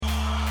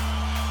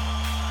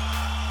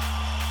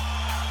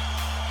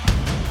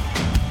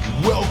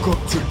Welcome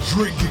to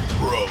Drinking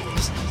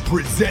Bros,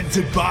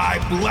 presented by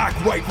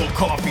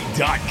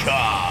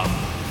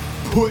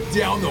BlackRifleCoffee.com. Put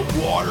down the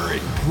water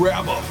and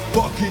grab a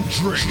fucking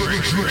drink.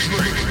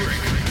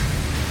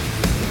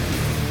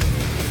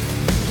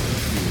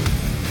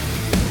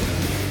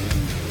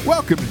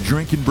 Welcome to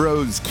Drinking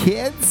Bros,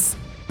 kids.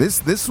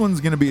 This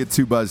one's going to be a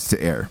two buzz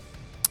to air.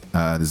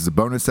 This is a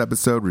bonus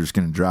episode. We're just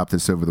going to drop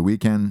this over the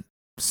weekend,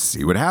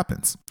 see what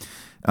happens.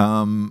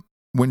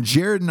 When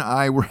Jared and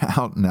I were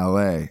out in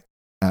LA,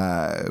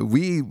 I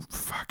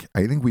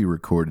think we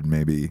recorded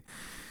maybe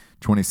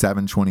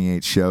 27,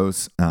 28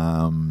 shows.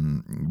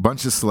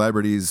 Bunch of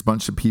celebrities,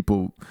 bunch of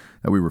people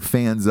that we were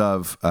fans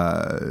of,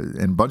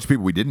 and a bunch of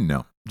people we didn't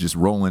know just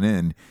rolling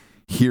in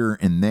here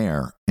and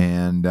there.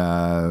 And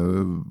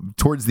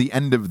towards the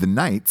end of the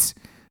night,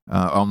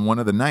 on one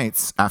of the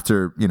nights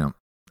after,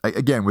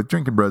 again, with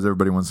Drinking Bros,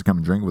 everybody wants to come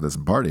and drink with us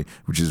and party,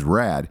 which is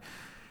rad.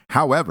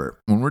 However,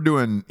 when we're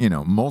doing,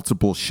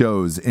 multiple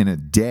shows in a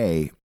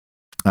day,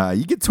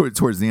 you get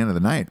towards the end of the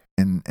night,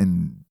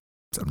 and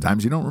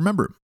sometimes you don't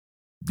remember.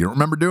 You don't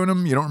remember doing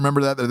them. You don't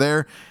remember that they're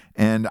there.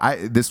 And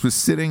this was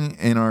sitting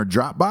in our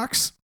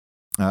Dropbox,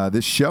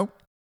 this show,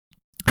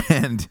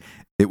 and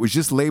it was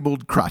just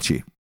labeled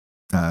Crotchy,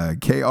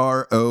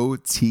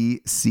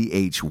 Krotchy,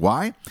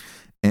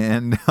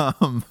 and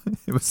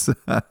it was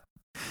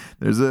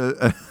there's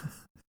a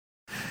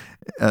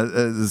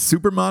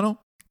supermodel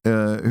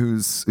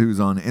who's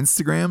on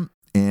Instagram.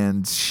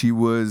 And she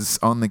was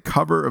on the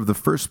cover of the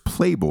first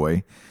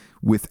Playboy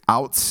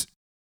without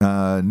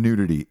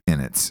nudity in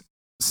it.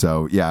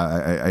 So,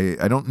 yeah,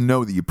 I don't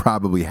know that you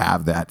probably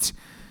have that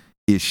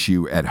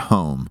issue at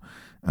home.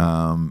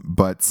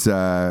 But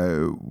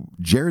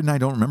Jared and I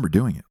don't remember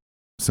doing it.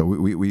 So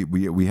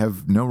we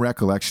have no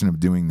recollection of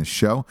doing the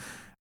show.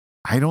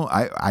 I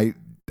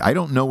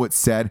don't know what's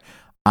said.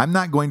 I'm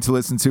not going to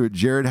listen to it.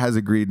 Jared has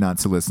agreed not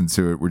to listen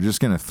to it. We're just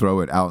going to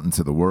throw it out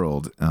into the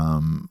world.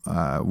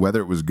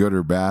 Whether it was good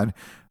or bad,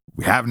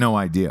 we have no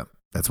idea.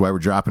 That's why we're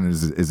dropping it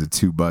as a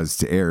two buzz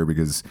to air,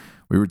 because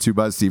we were too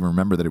buzzed to even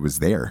remember that it was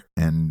there.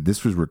 And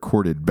this was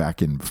recorded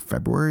back in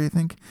February, I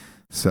think.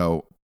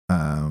 So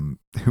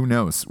who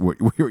knows what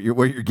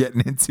you're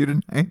getting into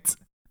tonight?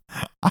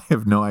 I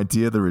have no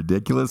idea the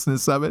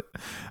ridiculousness of it.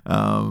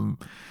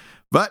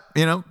 But,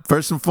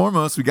 first and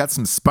foremost, we got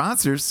some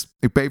sponsors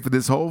who pay for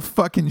this whole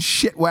fucking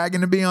shit wagon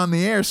to be on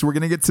the air. So we're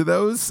going to get to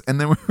those, and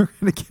then we're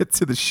going to get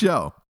to the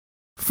show.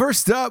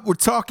 First up, we're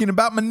talking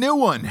about my new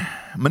one,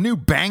 my new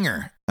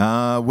banger.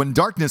 When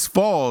Darkness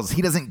Falls,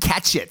 He Doesn't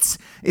Catch It.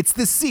 It's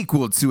the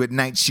sequel to At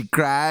Night She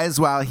Cries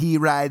While He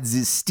Rides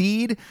His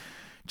Steed.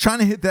 Trying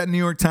to hit that New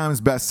York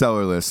Times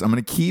bestseller list. I'm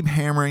going to keep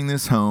hammering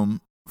this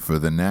home for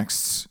the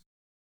next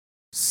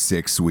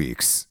 6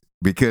 weeks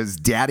because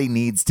Daddy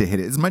needs to hit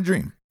it. It's my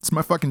dream. It's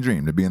my fucking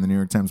dream to be in the New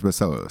York Times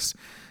bestseller list.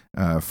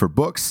 For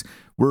books,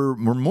 we're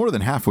more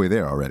than halfway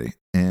there already.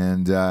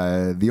 And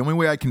the only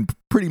way I can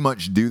pretty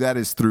much do that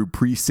is through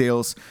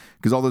pre-sales,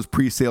 because all those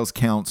pre-sales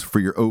counts for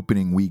your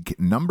opening week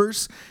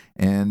numbers.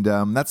 And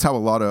that's how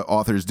a lot of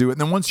authors do it.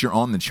 And then once you're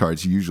on the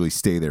charts, you usually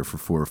stay there for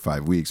 4 or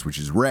 5 weeks, which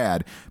is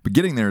rad. But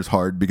getting there is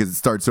hard because it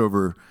starts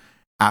over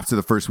after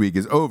the first week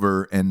is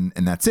over, and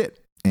that's it.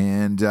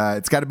 And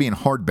it's got to be in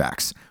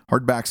hardbacks.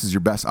 Hardbacks is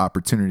your best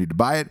opportunity to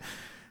buy it.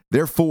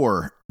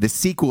 Therefore, the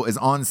sequel is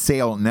on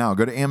sale now.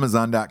 Go to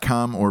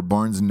Amazon.com or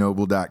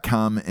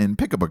BarnesandNoble.com and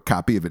pick up a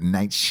copy of At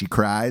Night She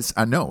Cries.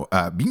 I know,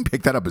 you can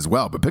pick that up as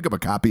well, but pick up a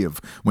copy of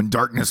When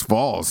Darkness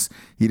Falls,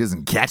 He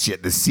Doesn't Catch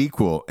It, the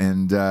sequel,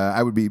 and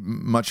I would be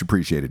much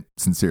appreciated,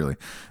 sincerely.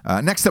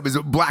 Next up is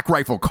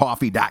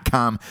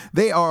BlackRifleCoffee.com.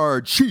 They are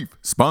our chief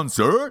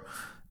sponsor.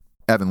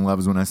 Evan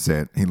loves when I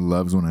say it. He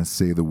loves when I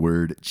say the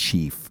word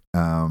chief.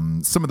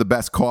 Some of the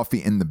best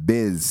coffee in the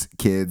biz,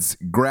 kids.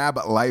 Grab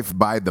life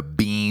by the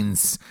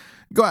beans.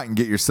 Go out and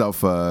get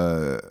yourself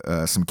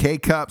some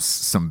K-Cups,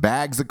 some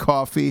bags of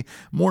coffee.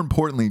 More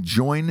importantly,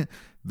 join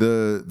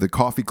the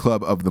coffee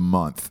club of the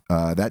month.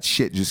 That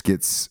shit just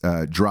gets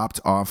dropped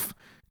off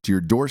to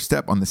your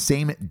doorstep on the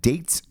same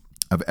date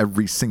of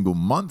every single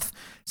month.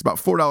 It's about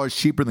 $4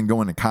 cheaper than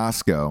going to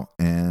Costco,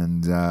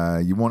 and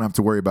you won't have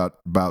to worry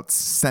about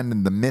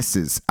sending the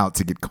missus out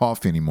to get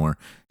coffee anymore.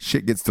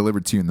 Shit gets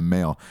delivered to you in the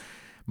mail.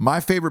 My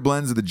favorite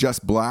blends are the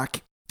Just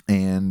Black,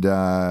 and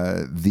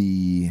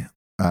the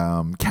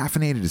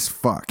caffeinated as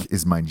fuck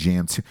is my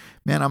jam too.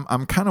 Man,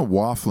 I'm kind of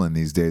waffling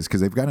these days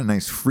because they've got a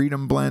nice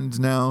Freedom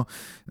blend now.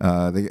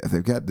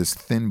 They've got this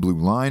thin blue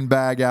line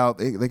bag out.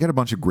 They got a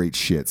bunch of great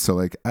shit. So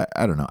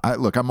I don't know.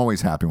 Look, I'm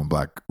always happy when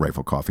Black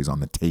Rifle Coffee's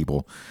on the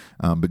table.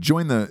 But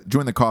join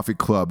the Coffee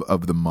Club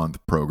of the Month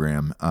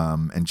program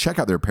and check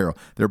out their apparel.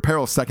 Their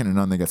apparel second to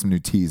none. They got some new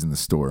tees in the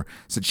store.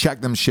 So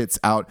check them shits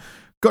out.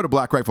 Go to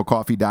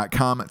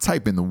BlackRifleCoffee.com,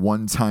 type in the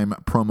one-time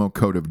promo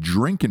code of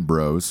Drinkin'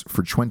 Bros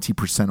for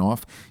 20%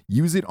 off.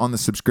 Use it on the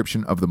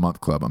subscription of the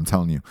month club. I'm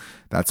telling you,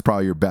 that's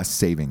probably your best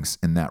savings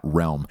in that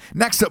realm.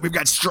 Next up, we've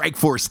got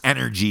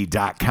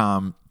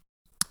StrikeForceEnergy.com.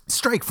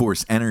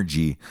 Strikeforce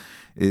Energy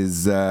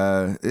is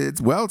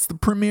it's the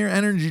premier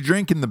energy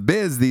drink in the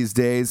biz these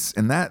days,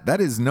 and that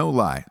is no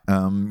lie.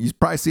 You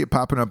probably see it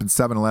popping up in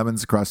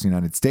 7-Elevens across the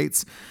United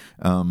States.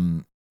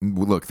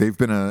 Look, they've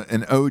been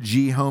an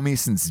OG homie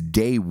since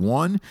day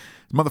one.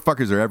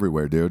 Motherfuckers are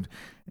everywhere, dude.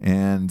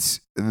 And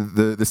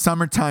the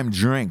summertime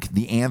drink,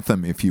 the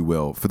anthem, if you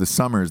will, for the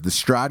summers, the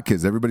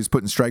Strodkas. Everybody's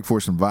putting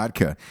Strikeforce and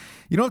vodka.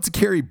 You don't have to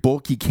carry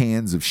bulky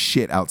cans of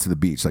shit out to the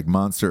beach like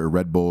Monster or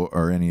Red Bull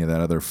or any of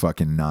that other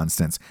fucking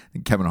nonsense. I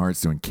think Kevin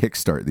Hart's doing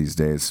Kickstart these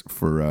days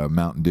for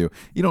Mountain Dew.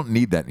 You don't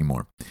need that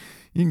anymore.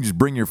 You can just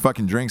bring your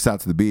fucking drinks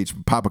out to the beach,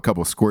 pop a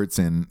couple squirts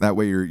in. That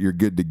way you're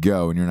good to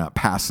go and you're not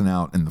passing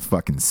out in the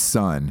fucking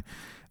sun.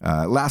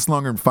 Last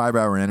longer than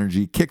 5-hour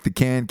energy. Kick the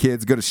can,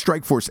 kids. Go to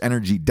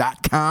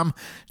strikeforceenergy.com.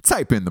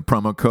 Type in the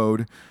promo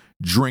code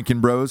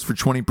Drinking Bros for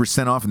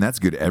 20% off, and that's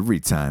good every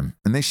time.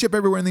 And they ship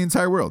everywhere in the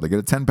entire world. They get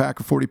a 10-pack,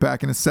 a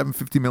 40-pack, and a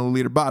 750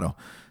 milliliter bottle.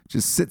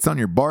 Just sits on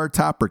your bar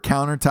top or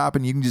countertop,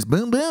 and you can just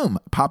boom, boom,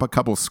 pop a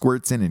couple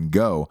squirts in and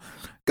go.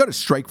 Go to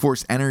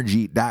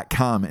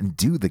strikeforceenergy.com and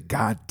do the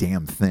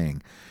goddamn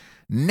thing.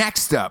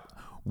 Next up,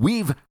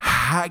 we've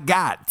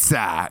got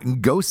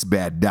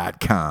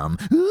ghostbed.com.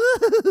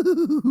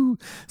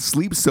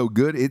 Sleep so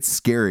good, it's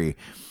scary.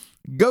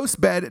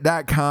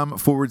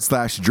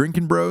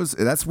 Ghostbed.com/drinking bros.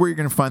 That's where you're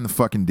going to find the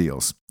fucking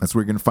deals. That's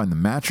where you're going to find the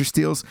mattress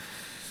deals.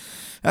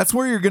 That's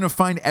where you're going to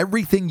find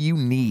everything you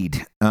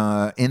need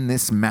in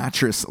this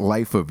mattress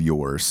life of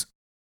yours.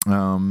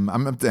 I'm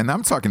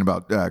talking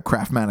about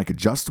Craftmatic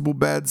adjustable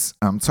beds.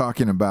 I'm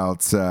talking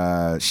about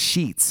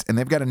sheets, and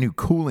they've got a new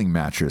cooling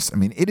mattress. I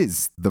mean, it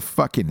is the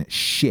fucking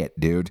shit,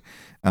 dude.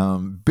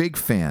 Big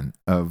fan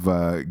of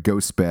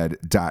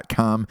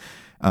ghostbed.com.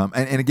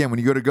 And again, when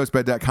you go to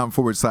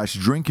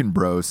ghostbed.com/drinking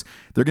bros,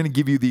 they're going to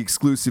give you the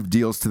exclusive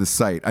deals to the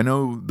site. I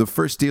know the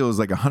first deal is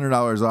like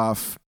 $100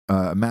 off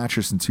a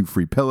mattress and 2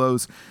 free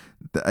pillows.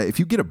 If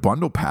you get a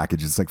bundle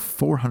package, it's like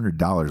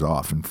 $400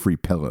 off and free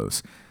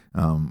pillows.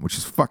 Which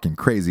is fucking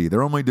crazy.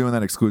 They're only doing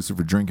that exclusive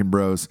for Drinking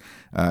Bros.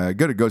 Go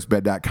to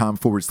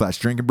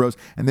ghostbed.com/drinking bros,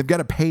 and they've got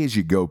a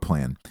pay-as-you-go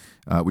plan,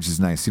 which is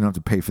nice. You don't have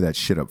to pay for that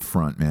shit up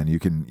front, man. You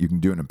can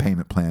do it in a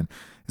payment plan.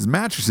 His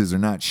mattresses are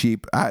not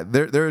cheap.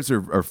 Theirs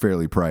are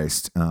fairly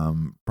priced,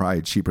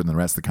 probably cheaper than the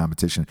rest of the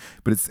competition.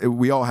 But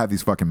we all have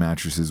these fucking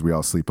mattresses. We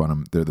all sleep on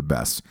them. They're the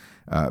best.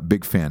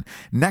 Big fan.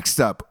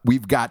 Next up,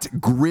 we've got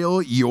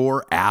Grill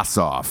Your Ass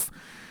Off.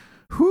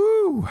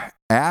 Whew,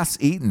 ass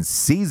eating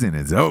season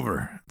is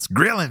over. It's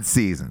grilling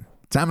season.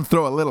 Time to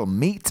throw a little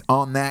meat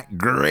on that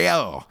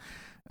grill.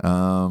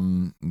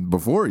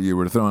 Before you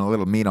were throwing a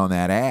little meat on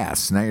that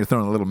ass. Now you're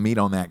throwing a little meat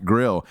on that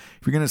grill.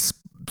 If you're going to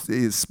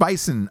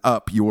spicing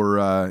up your,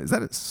 is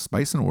that a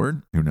spicing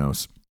word? Who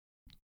knows?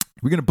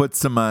 We're going to put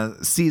some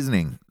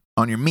seasoning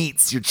on your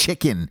meats, your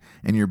chicken,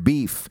 and your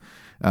beef.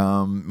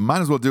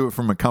 Might as well do it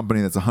from a company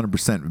that's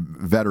 100%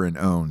 veteran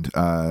owned.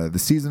 The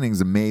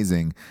seasoning's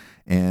amazing.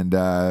 And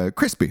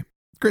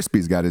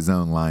Crispy's got his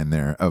own line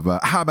there of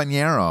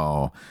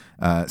habanero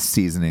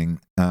seasoning.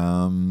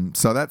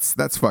 So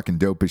that's fucking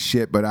dope as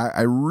shit. But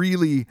I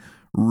really,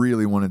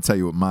 really want to tell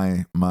you what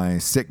my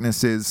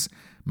sickness is.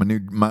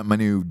 My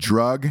new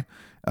drug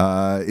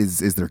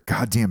is their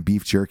goddamn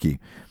beef jerky.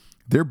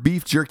 Their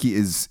beef jerky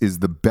is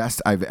the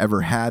best I've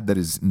ever had. That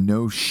is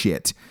no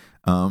shit.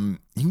 You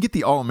can get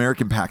the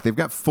All-American pack. They've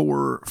got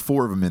four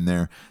of them in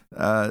there.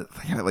 They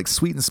got like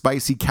sweet and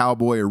spicy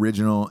cowboy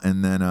original,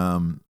 and then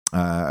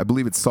I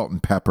believe it's salt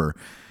and pepper.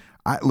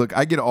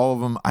 I get all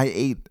of them.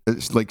 I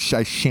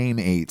shame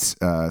ate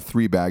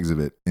 3 bags of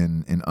it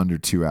in under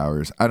 2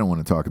 hours. I don't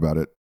want to talk about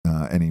it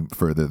any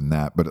further than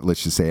that, but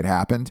let's just say it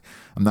happened.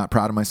 I'm not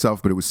proud of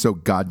myself, but it was so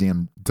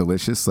goddamn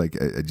delicious. Like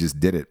I just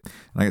did it.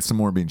 And I got some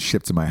more being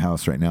shipped to my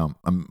house right now.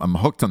 I'm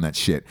hooked on that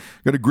shit.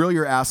 Go to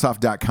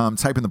grillyourassoff.com,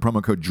 type in the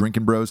promo code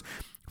Drinking Bros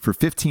for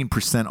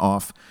 15%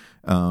 off.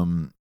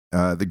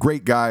 The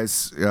great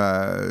guys,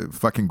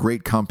 fucking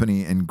great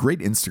company, and great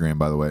Instagram,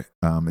 by the way.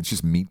 It's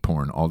just meat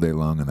porn all day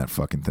long on that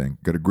fucking thing.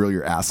 Go to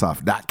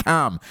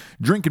grillyourassoff.com.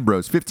 Drinking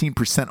Bros,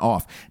 15%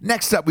 off.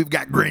 Next up, we've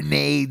got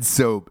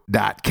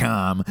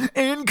grenadesoap.com.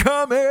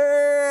 Incoming!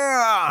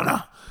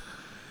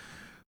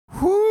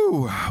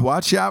 Whew,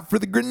 watch out for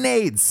the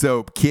grenade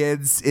soap,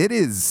 kids. It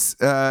is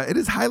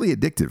highly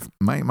addictive.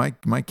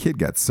 My kid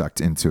got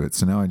sucked into it,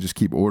 so now I just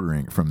keep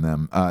ordering from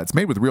them. It's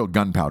made with real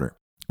gunpowder.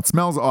 It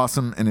smells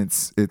awesome, and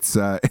it's in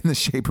the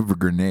shape of a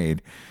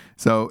grenade,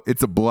 so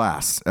it's a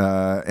blast.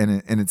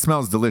 And it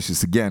smells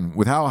delicious. Again,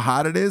 with how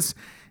hot it is,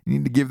 you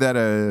need to give that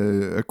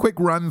a quick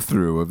run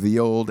through of the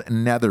old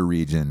nether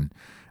region.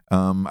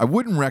 I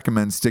wouldn't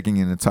recommend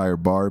sticking an entire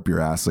bar up your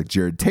ass like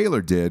Jared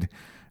Taylor did.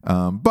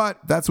 But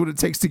that's what it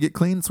takes to get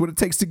clean. It's what it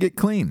takes to get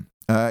clean.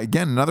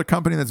 Again, another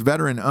company that's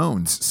veteran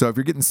owned. So if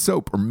you're getting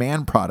soap or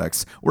man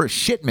products or a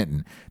shit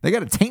mitten, they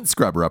got a taint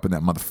scrubber up in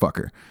that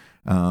motherfucker.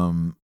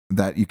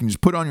 That you can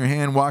just put on your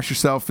hand, wash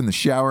yourself in the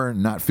shower,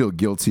 and not feel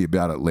guilty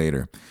about it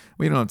later.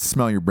 Well, you don't have to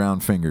smell your brown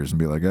fingers and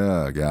be like,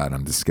 oh, God,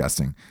 I'm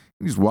disgusting.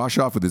 You just wash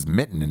off with this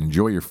mitten and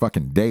enjoy your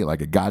fucking day like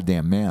a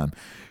goddamn man.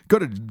 Go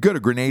to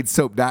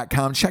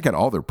grenadesoap.com, check out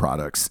all their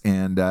products,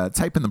 and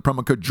type in the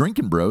promo code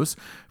Drinking Bros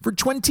for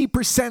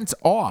 20%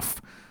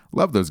 off.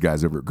 Love those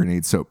guys over at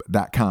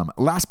grenadesoap.com.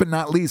 Last but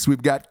not least,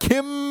 we've got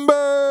Kimber.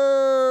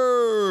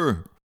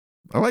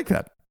 I like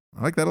that.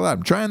 I like that a lot.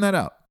 I'm trying that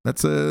out.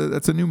 That's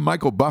a new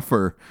Michael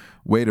Buffer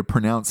way to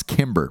pronounce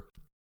Kimber.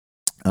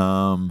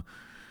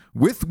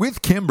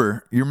 With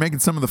Kimber, you're making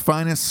some of the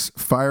finest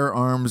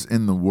firearms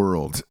in the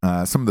world.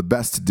 Some of the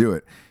best to do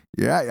it.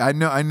 Yeah,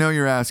 I know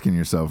you're asking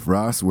yourself,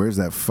 Ross, where's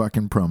that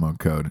fucking promo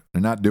code?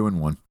 They're not doing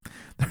one.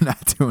 They're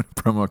not doing a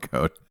promo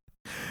code.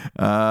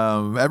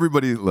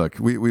 Everybody, look,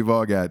 we've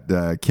all got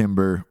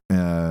Kimber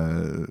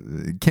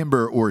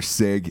or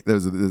SIG.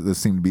 Those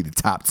seem to be the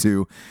top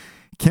two.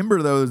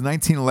 Kimber, though, those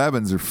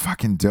 1911s are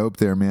fucking dope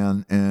there,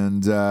 man.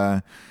 And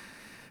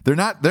they're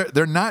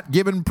not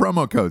giving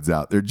promo codes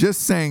out. They're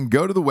just saying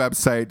go to the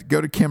website,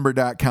 go to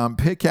kimber.com,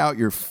 pick out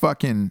your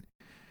fucking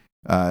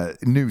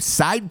new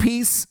side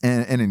piece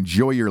and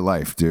enjoy your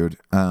life, dude.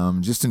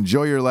 Just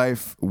enjoy your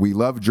life. We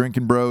love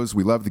Drinking Bros.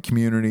 We love the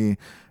community.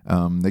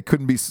 They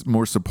couldn't be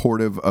more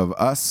supportive of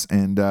us,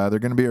 and they're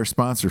going to be our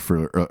sponsor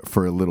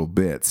for a little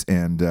bit,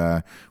 and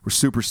we're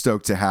super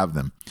stoked to have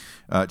them.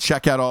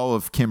 Check out all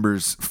of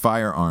Kimber's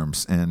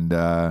firearms, and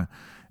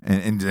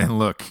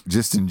look,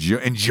 just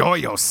enjoy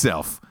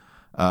yourself,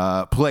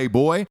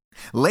 Playboy.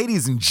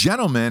 Ladies and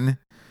gentlemen,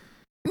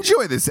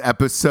 enjoy this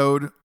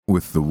episode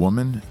with the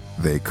woman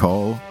they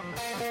call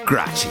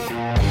Grachi.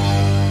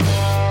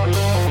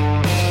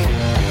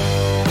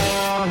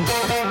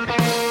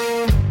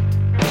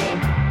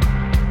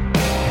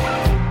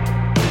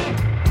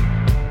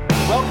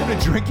 Welcome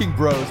to Drinking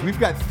Bros. We've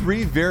got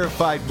 3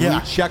 verified blue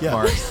check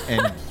marks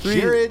and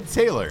Jared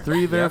Taylor.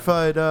 3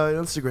 verified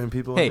Instagram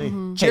people. Hey,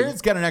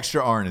 Jared's got an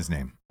extra R in his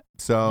name.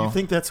 So you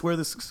think that's where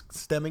this is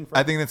stemming from?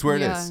 I think that's where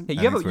it is. Hey,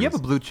 you have a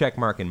blue check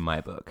mark in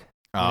my book.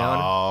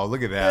 Oh,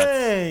 look at that.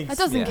 Thanks. That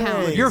doesn't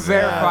count. You're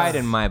verified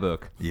in my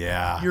book.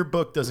 Yeah. Your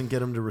book doesn't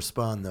get them to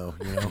respond, though.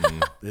 You know?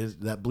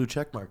 That blue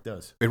check mark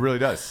does. It really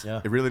does.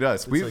 Yeah. It really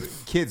does.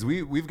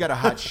 We've got a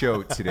hot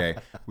show today.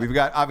 We've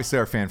got, obviously,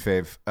 our fan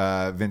fave,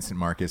 Vincent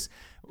Marcus.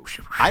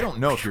 I don't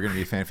know if you're going to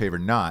be a fan fave or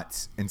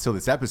not until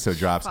this episode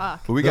drops.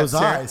 Fuck. But we got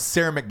Those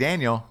Sarah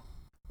McDaniel.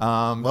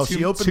 Well,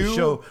 she opened the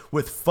show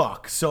with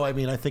fuck, so I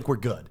mean, I think we're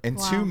good. And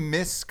 2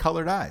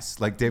 miscolored eyes,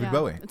 like David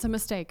Bowie. It's a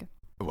mistake.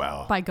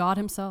 Wow. By God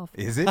himself.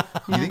 Is it?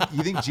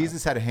 You think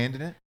Jesus had a hand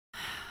in it?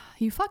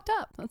 You fucked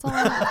up. That's all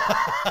I know.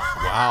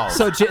 Wow.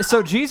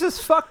 So Jesus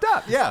fucked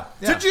up. Yeah.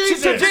 To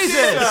Jesus!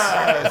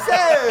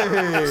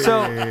 Hey!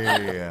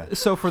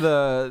 So for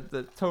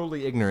the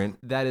totally ignorant,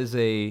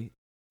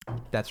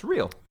 that's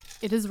real.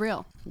 It is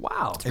real.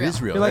 Wow. It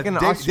is real. You're like an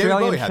David Australian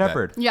Bowie had that.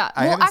 shepherd. Yeah.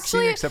 I Well, haven't seen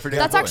it actually, except for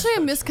David that's Bowie. actually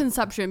a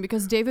misconception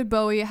because David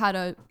Bowie had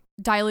a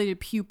dilated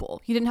pupil.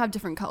 He didn't have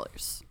different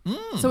colors.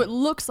 So it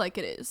looks like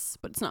it is,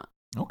 but it's not.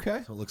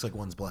 Okay. So it looks like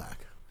one's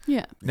black.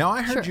 Yeah. Now,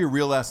 I heard your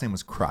real last name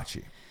was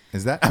Crotchy.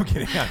 Is that? I'm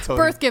kidding. I'm totally.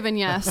 Birth given,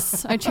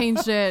 yes. I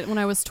changed it when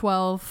I was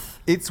 12.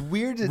 It's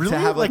weird to Really?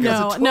 have like Like, a.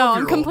 as a No, 12-year-old,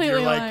 I'm completely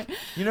you're like, like,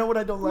 you know what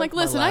I don't I'm like? like,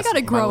 listen, My I last got to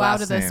name. grow last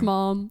out of this, name.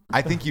 Mom.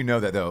 I think you know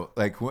that though.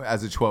 Like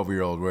as a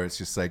 12-year-old, where it's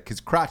just like,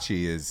 because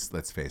Crotchy is,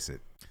 let's face it,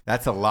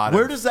 that's a lot.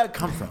 Where does that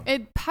come from?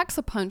 It packs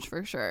a punch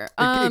for sure.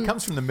 It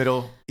comes from the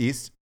Middle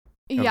East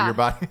of your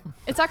body.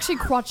 It's actually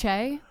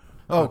crochet.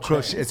 Oh,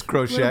 crochet. It's A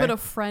crochet. little bit of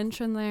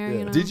French in there.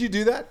 You know? Did you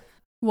do that?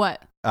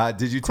 What?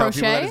 Did you tell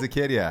people that Crochet? as a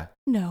kid? Yeah.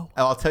 No.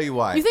 I'll tell you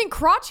why. You think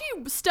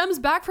crotchy stems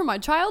back from my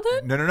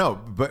childhood? No.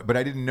 But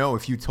I didn't know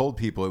if you told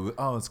people,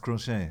 it's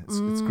crochet.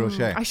 It's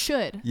crochet. I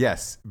should.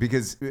 Yes,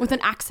 because With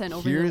an accent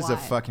over here's the a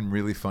Y. fucking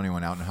really funny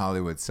one out in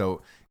Hollywood.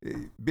 So,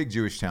 big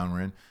Jewish town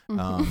we're in.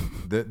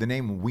 The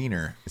name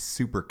Wiener is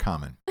super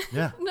common.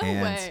 Yeah. No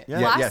And- way. yeah,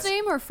 Last yes.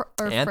 name or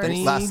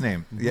Anthony? first? Last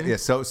name. Yeah.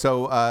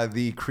 So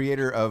the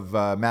creator of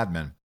Mad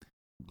Men,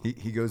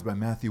 he goes by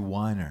Matthew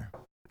Weiner.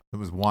 It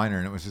was Weiner,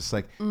 and it was just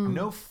like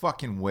no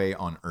fucking way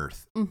on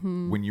earth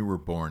when you were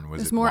born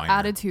was There's it more Weiner.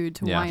 attitude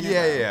to Yeah. Weiner.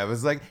 Yeah. It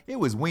was like it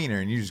was Wiener,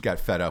 and you just got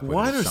fed up with it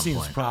Weiner at some seems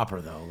point.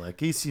 proper, though. Like,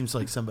 he seems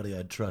like somebody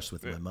I'd trust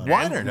with my money.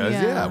 Weiner does,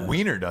 Yeah. yeah.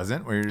 Wiener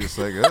doesn't. Where you're just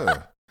like,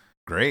 oh,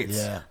 great.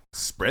 Yeah.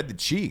 Spread the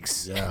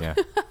cheeks. Yeah.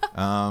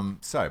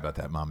 Sorry about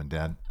that, Mom and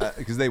Dad,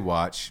 because they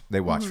watch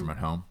from at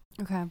home.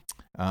 Okay.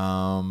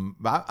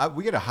 But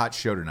we get a hot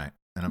show tonight.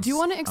 And Do you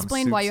want to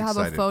explain why you have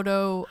excited. a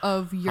photo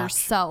of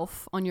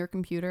yourself on your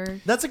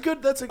computer? That's a good.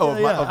 Oh,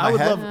 yeah. of my I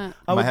would head? love. I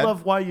My would head?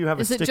 love why you have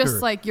Is a it sticker.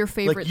 just like your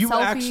favorite Like you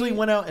selfie? actually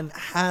went out and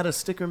had a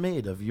sticker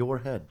made of your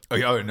head.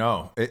 Oh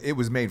no, it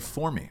was made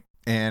for me,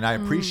 and I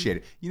appreciate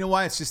it. You know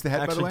why it's just the head?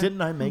 by the Actually, way?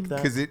 didn't I make that?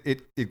 Because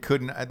it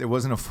couldn't. There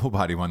wasn't a full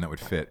body one that would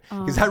fit.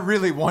 Because I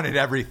really wanted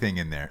everything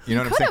in there. You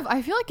know what I'm Could saying? have.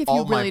 I feel like if all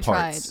you really my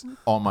parts, tried,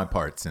 all my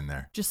parts in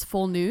there. just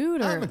full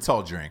nude, I'm or a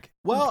tall drink.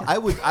 Well, I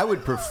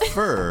would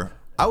prefer.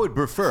 I would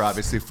prefer,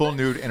 obviously, full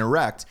nude and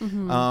erect.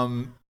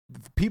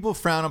 People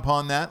frown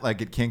upon that,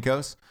 like at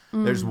Kinko's.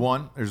 There's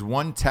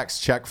one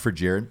text check for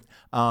Jared.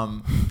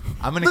 I'm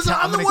gonna Listen,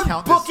 count. I'm the I'm one gonna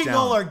count this booking down.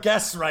 all our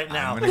guests right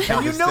now, gonna and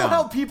count you this know down.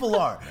 how people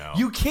are. No.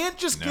 You can't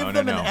just give No,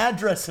 them no. an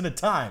address and a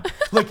time.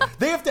 Like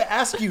they have to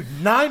ask you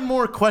 9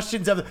 more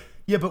questions.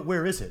 Yeah, but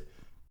where is it?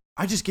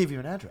 I just gave you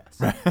an address.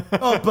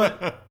 Oh,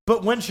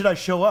 but when should I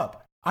show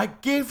up? I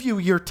gave you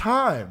your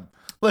time.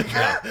 Like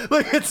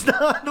it's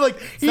not like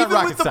even not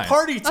rocket with the science.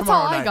 party That's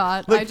tomorrow all I night.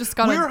 got. Like, I just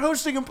got we're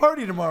hosting a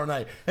party tomorrow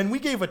night, and we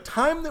gave a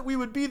time that we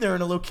would be there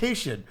and a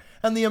location,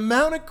 and the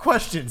amount of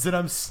questions that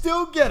I'm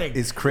still getting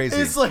Is crazy.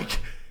 It's like,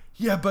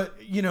 yeah, but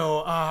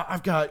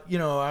I've got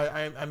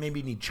I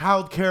maybe need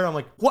childcare. I'm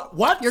like,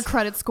 what? Your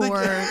credit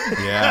score.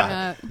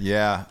 Yeah.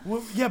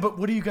 Well, yeah, but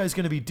what are you guys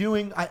going to be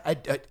doing?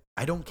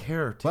 I don't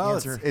care to Well,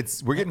 answer.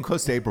 it's we're getting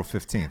close to April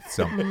 15th,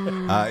 so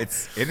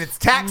it's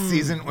tax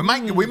season.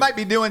 We might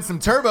be doing some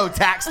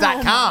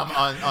TurboTax.com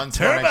on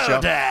tonight's show.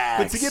 TurboTax.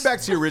 But to get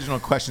back to your original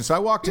question, so I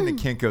walked into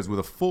Kinko's with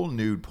a full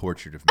nude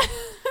portrait of me,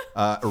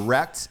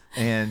 erect,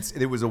 and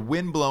there was a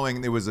wind blowing.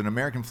 There was an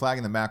American flag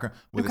in the background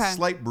with a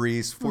slight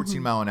breeze,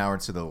 14 mile an hour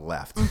to the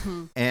left,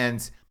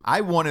 and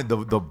I wanted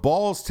the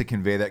balls to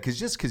convey that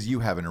because you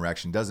have an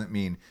erection doesn't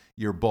mean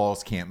your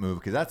balls can't move,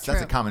 because that's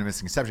a common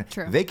misconception.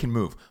 True. They can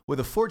move.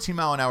 With a 14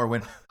 mile an hour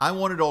wind, I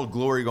wanted Old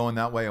Glory going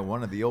that way. I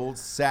wanted the old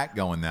sack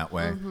going that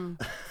way.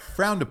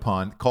 Frowned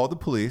upon, called the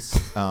police,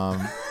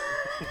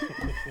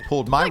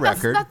 pulled my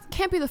record. That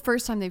can't be the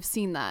first time they've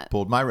seen that.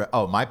 Pulled my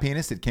my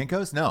penis at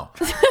Kinko's? No.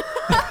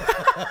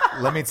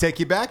 Let me take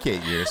you back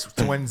 8 years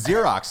to when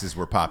Xeroxes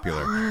were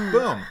popular.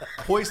 Boom.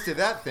 Hoisted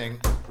that thing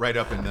right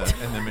up in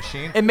the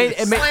machine.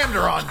 Slammed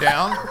her on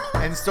down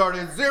and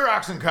started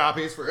Xeroxing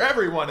copies for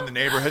everyone in the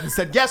neighborhood and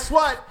said, guess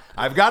what?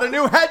 I've got a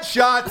new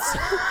headshot.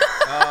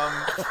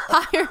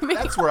 Hire me.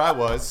 That's where I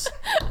was.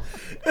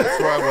 That's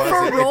where I was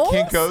For at rolls,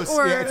 Kinko's.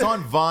 or- Yeah, it's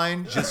on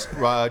Vine, just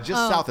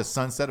south of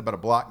Sunset, about a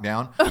block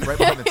down, right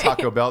behind the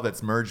Taco Bell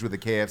that's merged with the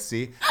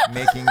KFC,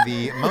 making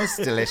the most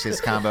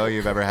delicious combo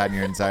you've ever had in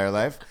your entire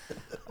life.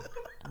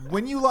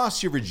 When you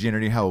lost your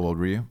virginity, how old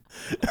were you?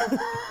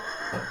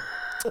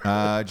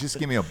 Just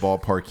give me a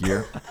ballpark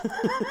year.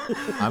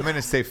 I'm going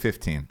to say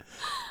 15.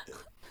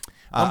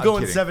 I'm going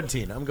kidding.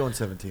 17. I'm going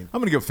 17. I'm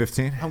going to go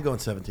 15. I'm going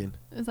 17.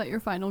 Is that your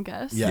final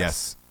guess? Yeah.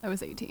 Yes. I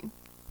was 18.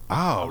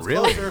 Oh,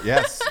 really?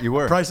 Yes, you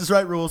were. Price is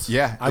Right rules.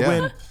 Yeah, I yeah.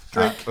 win.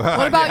 Drink.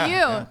 What about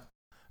you?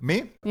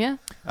 Me? Yeah.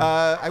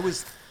 I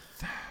was,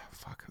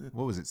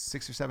 what was it,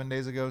 6 or 7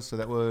 days ago? So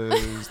that was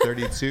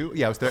 32.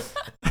 Yeah, I was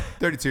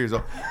 32 years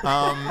old.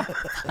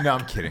 No,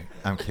 I'm kidding.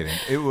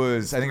 It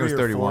was, I think it was 3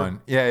 or 31.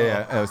 4.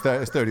 Yeah. It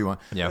was 31.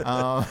 Yeah.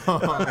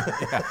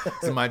 Yeah.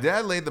 So my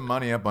dad laid the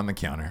money up on the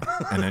counter,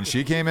 and then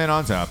she came in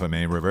on top of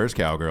me, reverse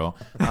cowgirl.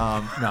 No,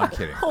 I'm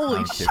kidding.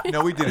 Holy shit.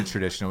 No, we did it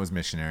traditional. It was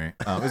missionary.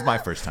 It was my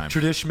first time.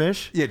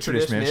 Tradishmish? Yeah,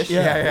 tradishmish.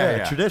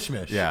 Yeah.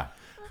 Tradishmish. Yeah.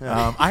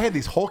 I had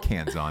these Hulk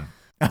hands on.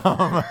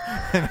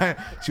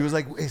 She was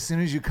like, as soon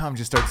as you come,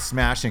 just start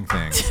smashing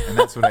things, and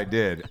that's what I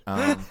did.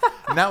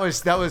 And that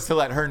was to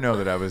let her know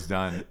that I was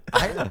done.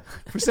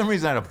 For some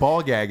reason, I had a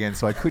ball gag in,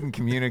 so I couldn't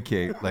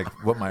communicate like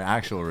what my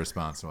actual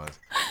response was.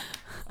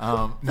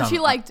 No, She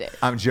liked it.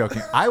 I'm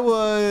joking. I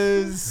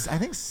was, I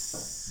think,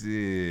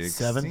 16,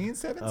 7?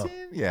 17. Oh.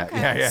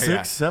 Yeah.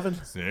 6, 7?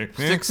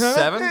 6,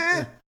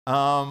 7?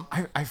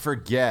 I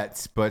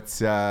forget,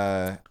 but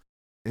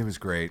it was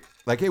great.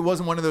 Like, it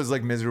wasn't one of those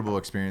like miserable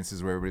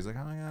experiences where everybody's like,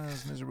 "Oh my god, it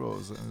was miserable."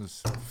 It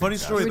was Funny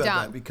story We're about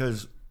down. that,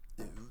 because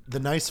the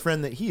nice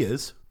friend that he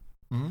is,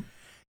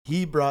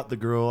 he brought the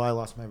girl I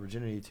lost my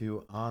virginity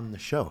to on the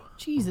show.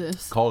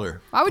 Jesus. Called her.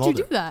 Why would you Called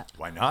do that?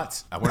 Why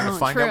not? I wanted to Oh,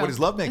 find true. out what his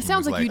lovemaking It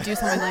sounds was like you do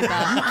something like You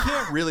that.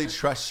 can't really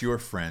trust your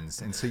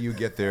friends until you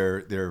get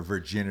their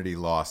virginity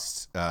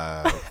lost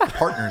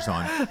partners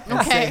on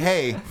and say,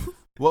 "Hey,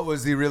 what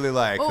was he really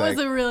like? What Like,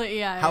 was it really?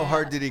 Yeah. how yeah.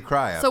 hard did he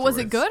cry?" So was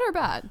it afterwards?" good or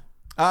bad?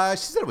 She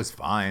said it was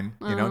fine.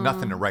 You know,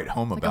 nothing to write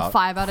home Like about. a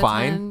 5 out of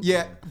Fine. 10?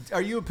 Yeah.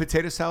 Are you a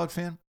potato salad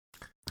fan?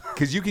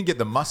 Because you can get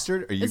the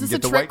mustard or you Is can this get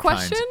a the trick white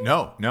question? kind.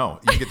 No.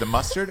 You can get the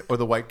mustard or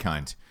the white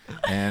kind.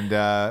 And,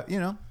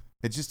 you know,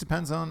 it just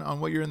depends on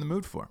what you're in the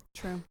mood for.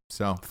 True.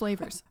 So,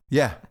 Flavors.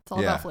 yeah. It's all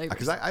about flavors.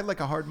 Because I like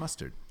a hard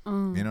mustard. You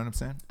know what I'm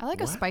saying? I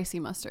like a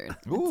spicy mustard.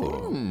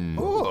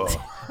 Ooh.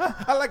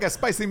 I like a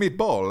spicy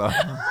meatball.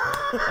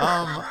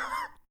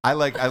 I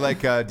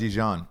like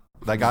Dijon.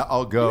 Like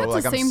I'll go. That's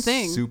like the I'm same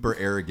thing. super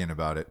arrogant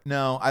about it.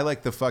 No, I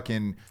like the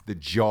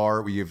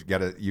jar where you got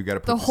to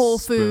put The Whole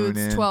spoon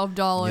Foods, in.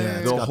 $12.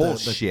 it's The got whole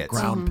shit.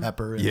 ground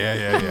pepper. And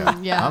Yeah.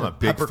 Yeah. I'm a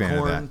big fan of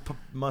peppercorn, that.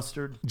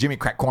 mustard. Jimmy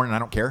Crack Corn, and I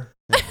don't care.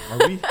 Are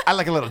we? I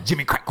like a little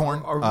Jimmy Crack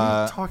Corn. Are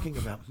we talking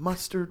about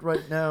mustard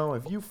right now?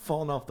 Have you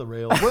fallen off the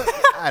rails?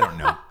 I don't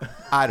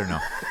know.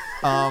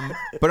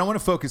 But I want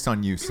to focus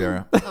on you,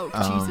 Sarah.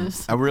 Oh,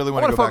 Jesus. I really I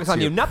want want to to focus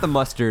on you, not the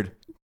mustard.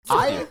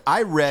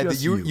 I read that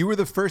Just you you. were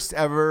the first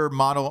ever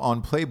model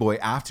on Playboy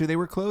after they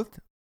were clothed.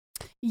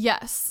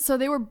 Yes. So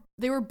they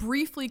were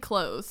briefly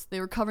closed. They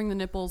were covering the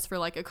nipples for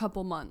like a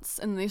couple months,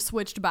 and they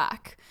switched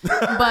back.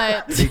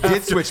 But They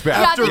did switch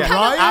back. yeah, they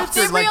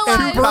After they like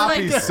realized 2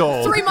 copies like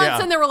sold. 3 months,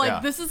 Yeah. and they were like, Yeah.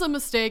 "This is a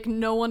mistake.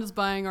 No one is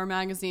buying our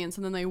magazines."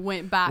 And then they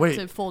went back Wait,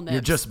 to full nips.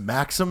 you're just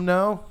Maxim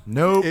now?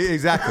 Nope.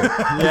 Exactly. Yeah.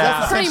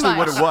 That's pretty essentially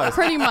much. what it was.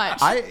 Pretty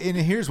much. And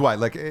here's why.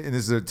 Like, and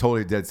this is a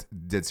totally dead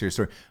serious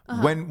story.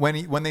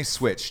 When they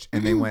switched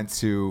and they went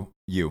to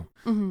you,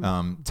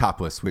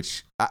 topless,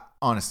 which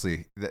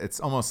honestly, it's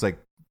almost like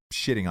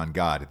shitting on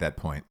God at that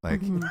point.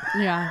 Like,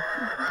 yeah.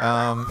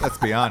 let's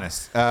be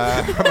honest.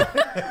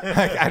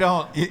 Like, I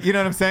don't. You know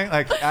what I'm saying?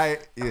 Like,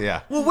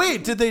 yeah. Well,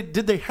 wait. Did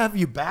they have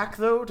you back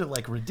though to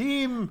like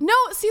redeem? No,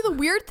 see, the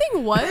weird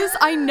thing was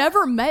I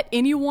never met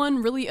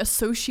anyone really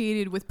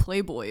associated with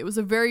Playboy. It was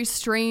a very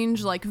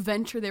strange like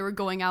venture they were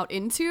going out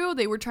into.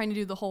 They were trying to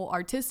do the whole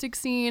artistic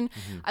scene.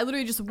 I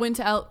literally just went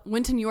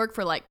to New York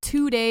for like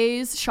 2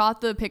 days,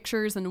 shot the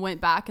pictures, and went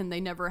back. And they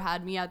never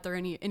had me at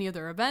any of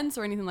their events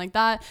or anything like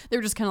that. They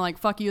were just kind of like,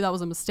 "Fuck you, that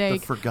was a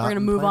mistake. We're forgotten gonna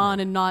move Playmate. on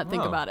and not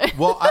think about it."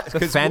 Well,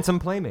 The Phantom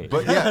Playmate.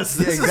 But yes,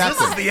 exactly.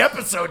 This is the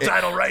episode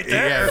title right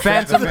there.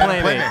 Phantom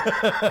Playmate.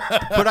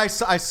 But I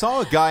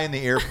saw a guy in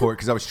the airport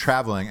because I was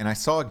traveling, and I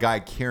saw a guy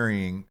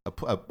carrying a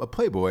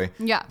Playboy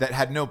Yeah. that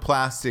had no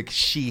plastic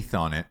sheath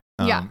on it.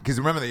 Yeah. Because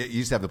remember, you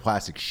used to have the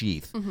plastic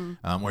sheath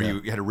where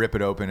you had to rip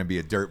it open and be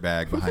a dirt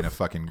bag behind a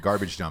fucking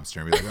garbage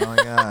dumpster and be like, "Oh my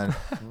God,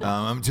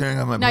 I'm tearing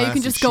up my Now you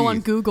plastic can just go on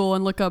sheath." Google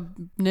and look up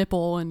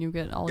nipple, and you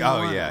get all. You Oh,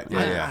 want.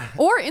 yeah.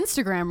 Or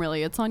Instagram,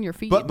 really, it's on your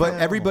feed. But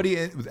everybody,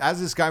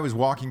 as this guy was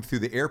walking through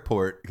the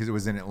airport, because it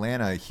was in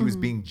Atlanta, he was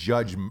being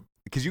judged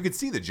because you could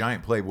see the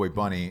giant Playboy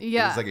bunny.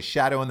 Yeah. It was like a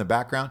shadow in the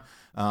background.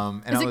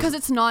 And is I it was- because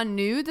it's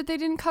non-nude that they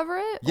didn't cover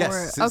it? Yes,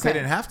 Or, since they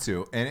didn't have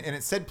to, and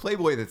it said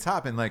Playboy at the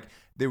top, and like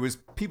there was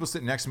people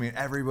sitting next to me, and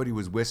everybody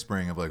was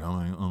whispering of like, oh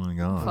my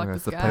God, Fuck That's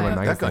this the guy. Playboy that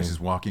magazine. guy's just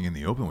walking in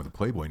the open with a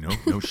Playboy,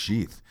 no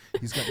sheath.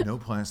 He's got no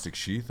plastic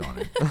sheath on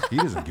it. He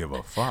doesn't give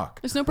a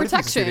fuck. There's no What if he's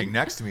protection. sitting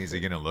next to me? Is he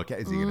gonna look at?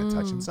 Is he gonna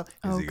touch himself? Is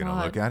Oh, he gonna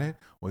God. look at it?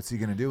 What's he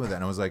gonna do with that?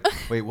 And I was like,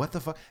 wait, what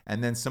the fuck?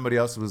 And then somebody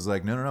else was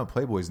like, no,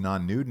 Playboy's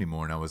non-nude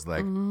anymore. And I was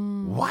like,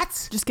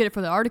 what? Just get it for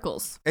the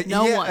articles.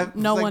 Yeah, I was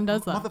No like, one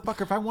does that.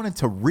 Motherfucker, if I wanted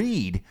to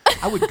read,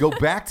 I would go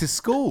back to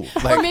school.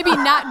 Like, Or maybe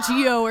Nat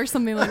Geo or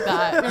something like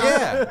that.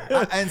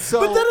 yeah. And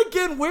so, But then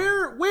again,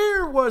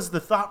 where was the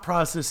thought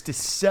process to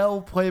sell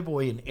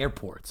Playboy in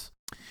airports?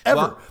 Ever.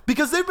 Well-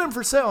 Because they've been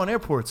for sale in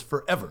airports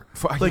forever.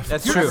 Like,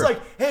 That's you're true. just like,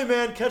 hey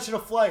man, catching a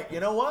flight. You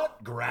know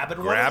what? Grabbing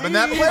grabbing one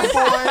that of these.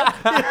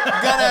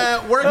 Playboy,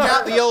 gotta work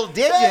out the old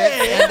digits.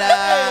 Hey,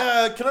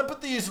 And can I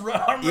put these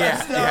armrests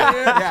Yeah, down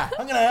here? yeah.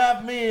 I'm gonna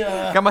have me.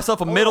 Got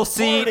myself a middle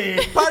seat.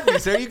 party. pardon me,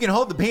 sir, you can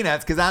hold the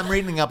peanuts because I'm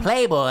reading a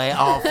Playboy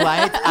all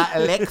flight.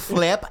 Lick,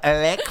 flip,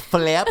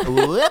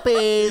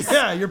 whoopies.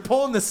 Yeah, you're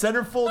pulling the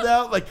centerfold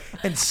out like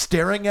and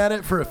staring at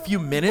it for a few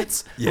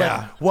minutes. Yeah.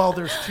 like, while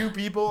there's two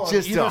people on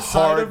Just either a side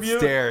hard of you.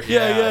 stare,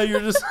 Yeah, yeah. You're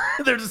just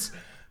they're just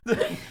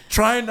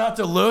trying not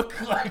to look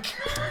like.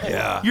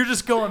 Yeah. You're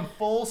just going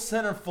full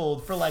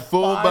centerfold for like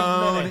Full 5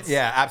 bone. minutes.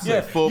 Yeah,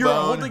 absolutely. Full you're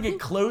bone. holding it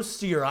close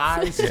to your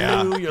eyes too.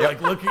 Yeah. You're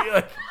like looking.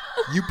 Like,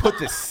 You put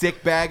the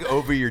sick bag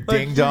over your like,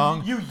 ding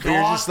dong. You You're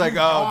yawn- just like, you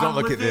oh, yawn don't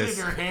look with at it this.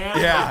 In your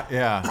hand.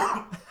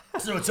 Yeah.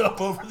 So it's up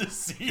over the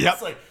seat. Yep.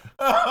 It's like,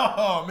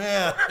 oh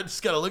man, I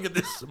just gotta look at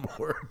this some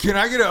more. Can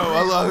I get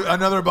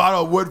another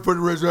bottle of Woodford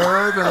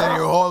Reserve? And then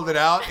you hold it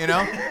out, you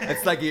know?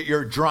 It's like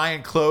you're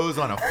drying clothes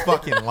on a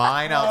fucking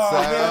line Oh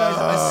outside. man,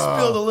 I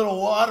spilled a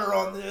little water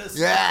on this.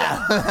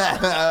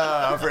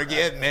 Yeah.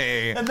 Forgive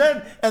me.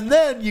 And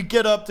then you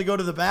get up to go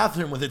to the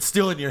bathroom with it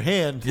still in your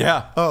hand.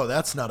 Yeah. Oh,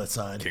 that's not a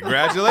sign.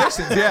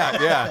 Congratulations.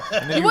 Yeah.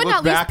 And then You wouldn't look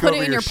at least back put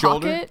over it in your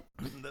shoulder. pocket.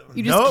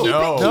 You just No,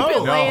 keep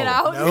it, lay it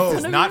out. no. in It front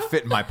does of not you.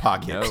 fit in my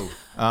pocket.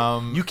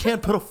 You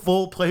can't put a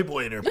full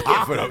Playboy in your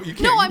pocket. You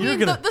can't. No, I You're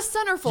mean gonna- the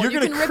centerfold. you're You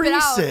gonna can rip it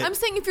out. crease it. I'm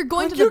saying if you're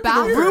going Like, to you're the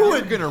gonna bathroom.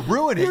 ruin You're gonna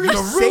ruin it. You're You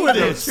gonna save ruin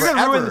those it. You're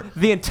gonna forever. ruin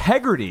the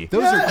integrity.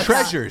 Those are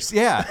treasures.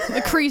 Yeah.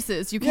 The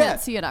creases. You can't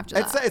see it after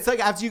that. It's like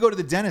after you go to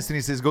the dentist and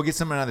he says, go get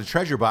something out of the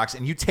treasure box,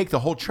 and you take the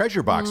whole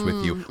treasure box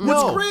with you.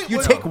 No, great- you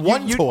well, take no,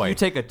 one you- toy. you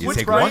take a- You What's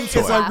take Right, one is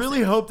toy. I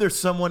really hope there's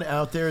someone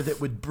out there that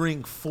would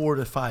bring 4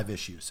 to 5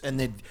 issues, and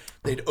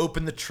they'd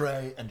open the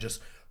tray and just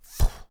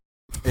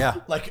Yeah.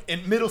 like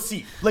in middle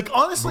seat. Like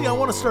honestly, I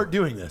want to start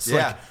doing this.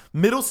 Yeah. Like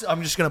middle.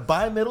 I'm just gonna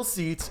buy middle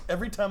seats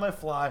every time I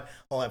fly.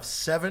 I'll have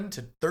 7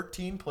 to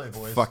 13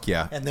 Playboys. Fuck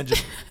yeah. And then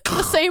just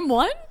The same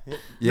one?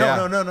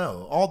 Yeah.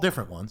 no, all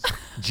different ones.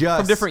 Just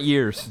From different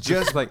years.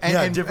 Just like and,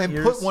 Yeah, and, different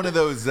and years. put one of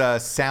those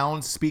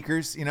sound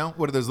speakers, you know,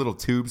 what are those little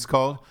tubes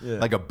called? Yeah.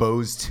 Like a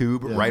Bose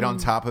tube right on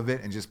top of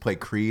it, and just play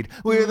Creed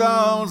with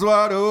arms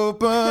wide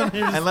open,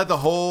 and let the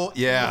whole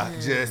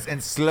just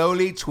and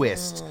slowly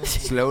twist,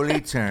 slowly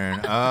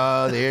turn.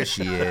 Oh, there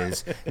she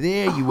is.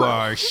 There you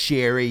are,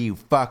 Sherry, you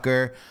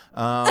fucker.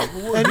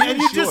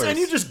 And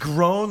you just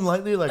groan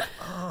lightly like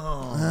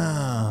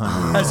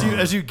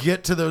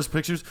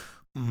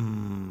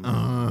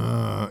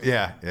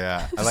Yeah,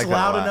 yeah. I Just like that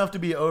loud a lot. enough to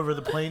be over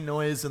the plane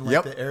noise and like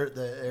Yep.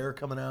 the air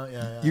coming out.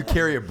 Yeah. You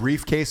carry a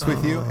briefcase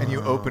with you, and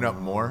you open up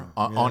more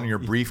on your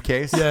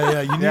briefcase.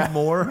 Yeah. You need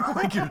more.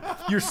 Like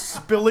you're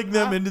spilling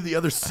them into the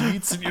other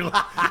seats, and you're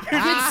like,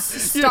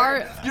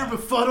 you're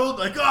befuddled.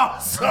 Like, oh,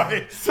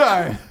 sorry.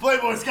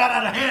 Playboy's got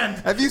out of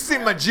hand. Have you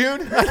seen my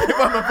June? I give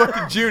him a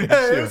fucking June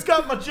Hey, issue. who's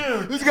got my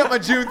June? Who's got my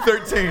June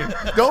 13?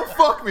 Don't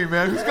fuck me,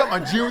 man. Who's got my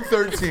June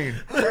 13?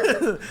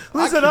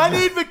 Listen, I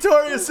need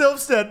Victoria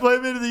Silvstedt,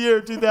 Playmate of the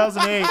Year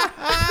 2008.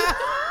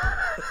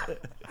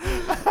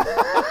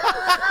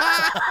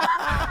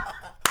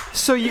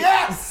 So you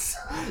Yes.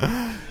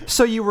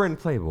 So you were in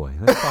Playboy.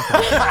 Let's talk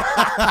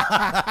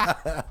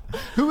about that.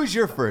 Who was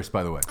your first,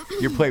 by the way?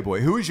 Your Playboy.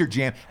 Who was your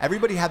jam?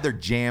 Everybody had their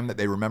jam that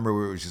they remember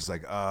where it was just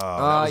like, oh,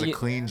 that was a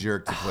clean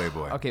jerk to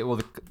Playboy. Okay, well,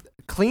 the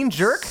clean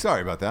jerk?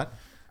 Sorry about that.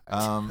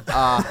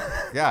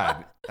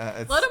 God.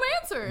 Let him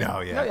answer.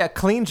 No, yeah. No, yeah,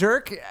 clean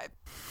jerk.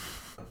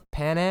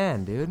 Pan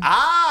Am, dude.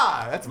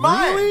 Ah, that's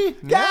mine. Really?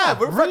 Yeah,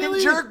 we're Really?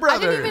 fucking jerk I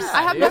brothers. didn't even.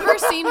 I have never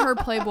seen her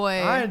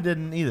Playboy. I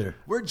didn't either.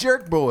 We're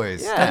jerk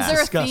boys. Yeah. Is there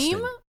disgusting. a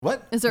theme?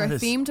 What? Is there That a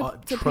is theme to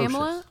atrocious.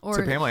 Pamela? Or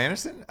To Pamela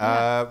Anderson?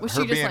 Yeah. Was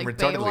her she just being like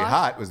retardedly Baywatch?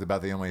 hot was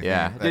about the only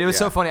Yeah, thing. dude, it was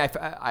so funny.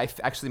 I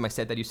actually, my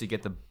stepdad used to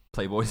get the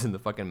Playboys in the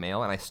fucking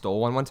mail, and I stole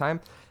one time.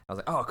 I was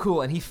like, oh,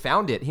 cool. And he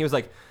found it. He was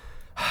like,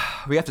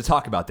 we have to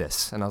talk about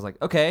this. And I was like,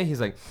 okay.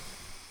 He's like,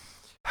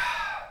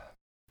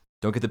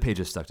 don't get the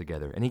pages stuck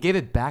together. And he gave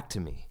it back to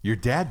me. Your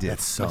dad did.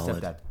 That's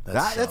solid. stepdad.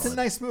 That's a solid.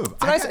 nice move.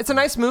 It's a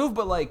nice move,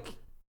 but like,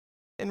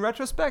 in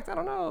retrospect, I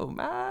don't know.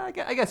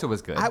 I guess it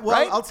was good. Well,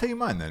 right? I'll tell you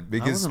mine then,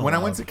 because wasn't when I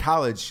allowed. went to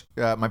college,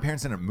 my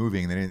parents ended up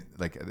moving. They didn't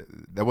like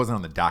that wasn't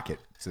on the docket,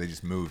 so they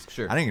just moved.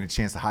 Sure. I didn't get a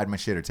chance to hide my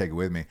shit or take it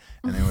with me.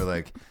 And they were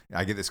like,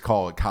 I get this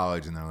call at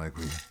college, and they're like,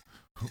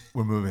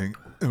 we're moving,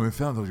 and we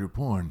found out your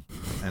porn.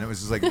 And it was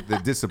just like the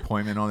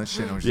disappointment on this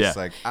shit. And it was just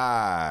Yeah. like,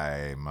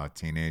 I'm a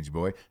teenage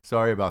boy.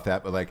 Sorry about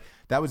that, but like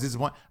that was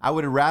disappointing. I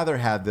would have rather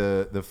had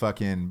the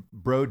fucking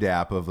bro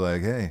dap of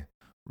like, hey,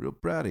 real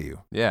proud of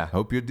you. Yeah.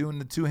 Hope you're doing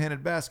the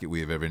two-handed basket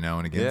weave every now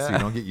and again, so Yeah. you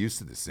don't get used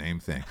to the same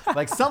thing.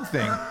 Like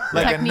something,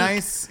 like a Technique.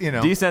 nice,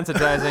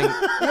 Desensitizing.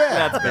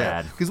 That's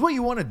bad. Because what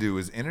you want to do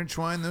is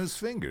intertwine those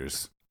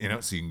fingers,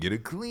 so you can get a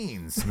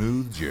clean,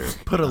 smooth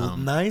jerk. Put a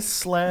nice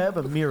slab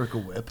of Miracle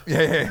Whip.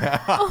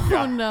 Yeah.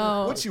 Oh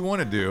no. What you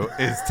want to do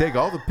is take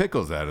all the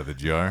pickles out of the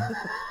jar,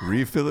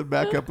 refill it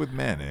back up with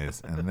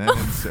mayonnaise, and then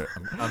insert.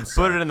 I'm Put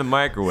sorry. it in the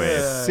microwave.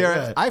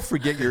 Sarah, Yeah. I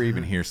forget you're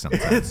even here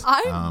sometimes.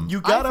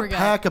 You gotta forgot.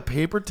 pack a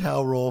paper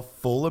towel roll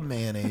full of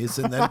mayonnaise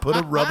and then put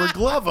a rubber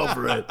glove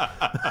over it.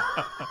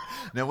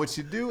 Now, what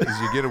you do is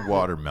you get a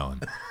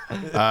watermelon.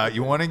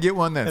 You want to get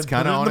one that's And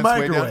kind put of it on in the its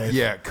way down. microwave.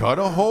 Yeah, cut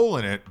a hole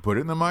in it, put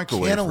it in the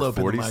microwave Cantaloupe in for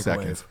the 40 microwave.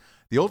 seconds.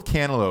 The old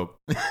cantaloupe.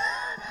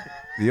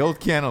 The old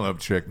cantaloupe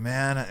trick,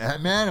 man.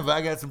 Man, if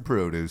I got some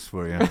produce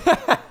for you.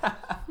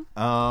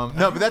 No,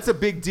 but that's a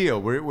big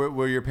deal.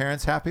 Were your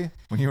parents happy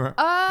when you were?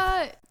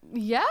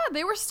 Yeah,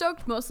 they were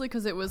stoked mostly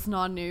because it was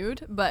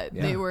non-nude, but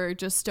Yeah. they were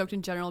just stoked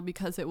in general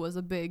because it was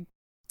a big,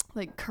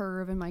 like,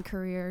 curve in my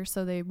career.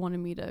 So they wanted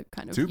me to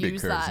kind of Two big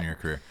use curves that. in your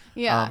career.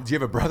 Yeah. Do you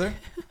have a brother?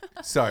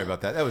 Sorry about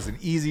that. That was an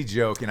easy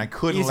joke, and I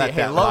couldn't Easy. let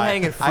Hey, that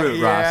low-hanging lie.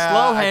 fruit, Ross.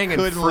 Low-hanging I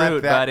couldn't let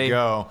fruit, that buddy.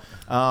 go.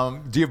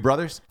 Do you have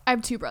brothers? I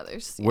have two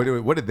brothers.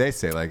 What did they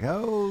say? Like,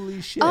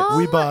 holy shit.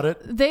 We bought it.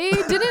 They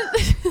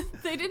didn't.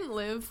 They didn't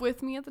live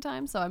with me at the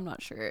time, so I'm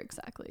not sure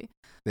exactly.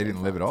 They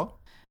didn't live at all?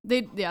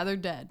 They're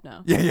dead.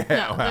 No. Yeah.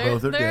 No, Wow.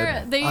 Both are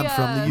dead. They, I'm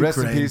from the Rest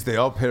in Ukraine. peace. They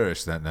all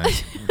perished that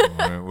night.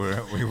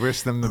 We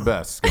wish them the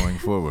best going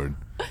forward.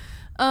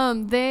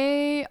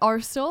 They are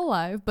still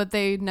alive, but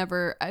they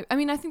never. I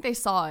mean, I think they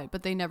saw it,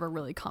 but they never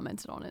really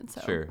commented on it.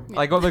 So Sure.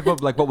 yeah.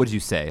 What would you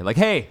say? Like,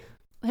 hey,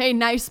 Hey,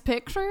 nice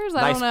pictures.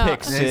 I Nice don't know.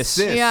 pics, sis.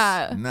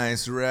 Yeah.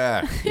 Nice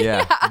rack.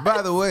 yeah.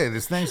 By the way,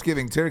 this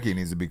Thanksgiving turkey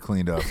needs to be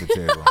cleaned off the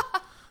table.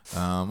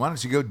 Why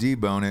don't you go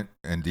debone it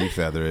and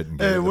defeather it and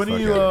get Hey, it the when fuck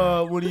are you out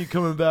of when are you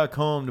coming back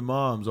home to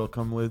mom's? I'll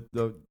come with.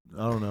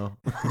 I don't know.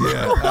 here.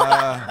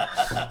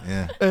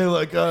 Yeah. Hey,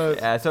 like,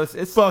 Yeah, so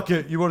it's fuck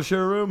it. You want to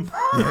share a room?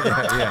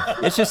 Yeah.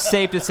 it's just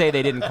safe to say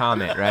they didn't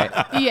comment, right?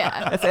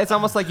 Yeah. It's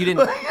almost like you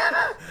didn't.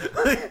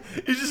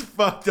 You just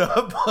fucked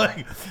up. Like,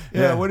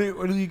 yeah. Yeah. When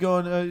are you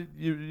going?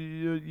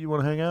 You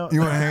want to hang out?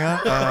 You want to hang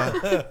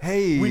out?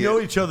 Hey. We know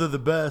each other the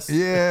best.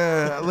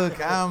 Yeah. Look,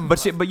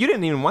 But you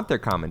didn't even want their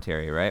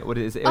commentary, right? What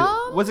is it?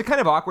 Was it kind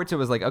of awkward? So it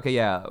was like, okay,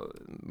 yeah,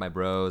 my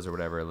bros or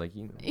whatever. Like,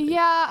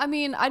 Yeah, I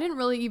mean, I didn't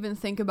really even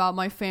think about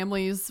my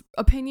family's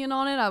opinion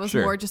on it. I was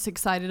Sure. more just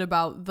excited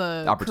about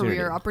the Opportunity.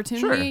 career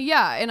opportunity. Sure.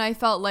 Yeah, and I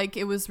felt like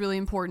it was really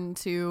important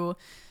to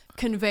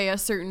convey a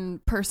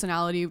certain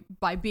personality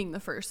by being the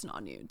first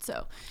non-nude.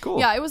 So, Cool.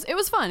 yeah, it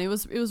was fun. It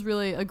was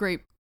really a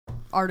great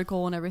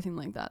article and everything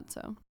like that.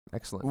 So,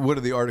 excellent. what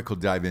did the article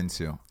dive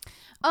into?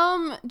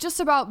 just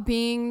about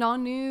being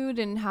non-nude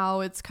and how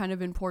it's kind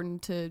of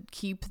important to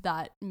keep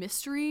that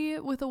mystery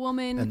with a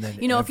woman. And then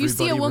If you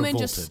see a everybody woman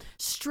revolted. just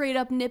straight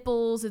up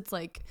nipples, it's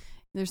like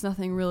there's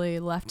nothing really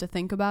left to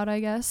think about, I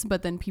guess.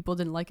 But then people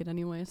didn't like it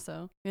anyway,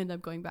 so we ended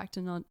up going back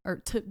to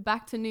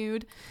back to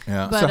nude.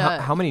 Yeah. But So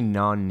how many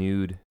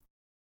non-nude?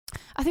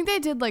 I think they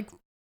did like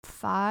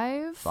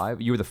 5.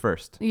 5? You were the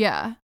first.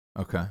 Yeah.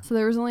 Okay. So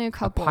there was only a A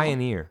couple.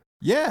 pioneer.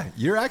 Yeah,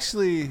 you're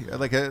actually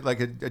like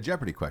a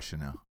Jeopardy question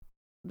now.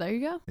 There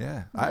you go.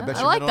 Yeah. Yeah, bet I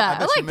your like middle, that. I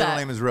bet I your like middle that.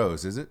 name is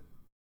Rose, is it?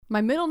 My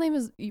middle name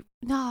is you're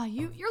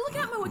looking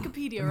at my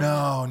Wikipedia right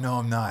No, now. no,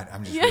 I'm not.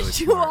 I'm just Yes,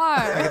 really you smart.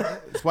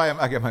 are. That's why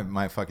I get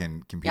my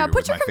fucking computer. Yeah, put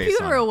with your my face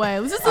computer on it. away.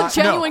 This is a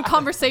genuine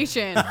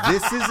conversation.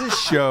 This is a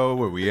show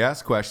where we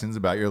ask questions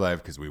about your life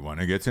because we want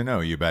to get to know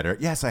you better.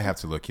 Yes, I have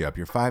to look you up.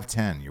 You're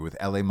 5'10". You're with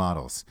LA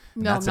Models.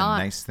 And No, that's I'm not.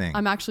 a nice thing.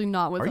 I'm actually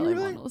not with Are you LA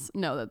really? Models.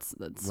 No, that's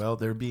Well,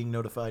 they're being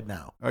notified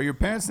now. Are your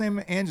parents'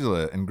 name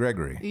Angela and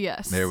Gregory?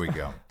 yes. There we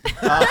go.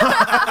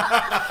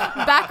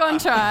 Back on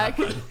track.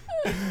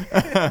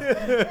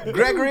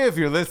 Gregory, if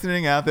you're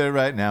listening out there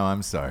right now,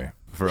 I'm sorry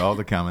for all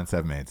the comments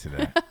I've made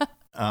today.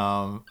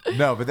 No,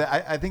 but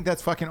I think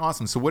that's fucking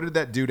awesome. So what did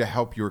that do to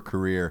help your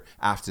career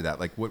after that?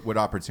 Like what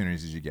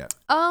opportunities did you get?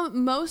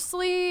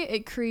 Mostly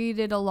it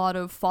created a lot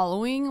of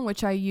following,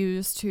 which I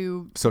used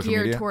to Social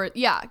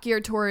media? gear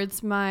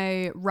towards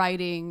my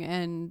writing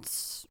and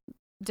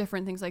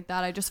different things like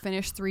that. I just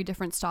finished 3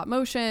 different stop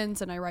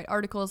motions and I write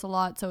articles a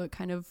lot, so it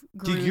kind of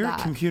grew. Dude, you're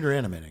that. computer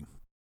animating.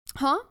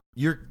 Huh?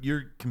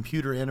 You're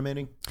computer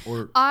animating,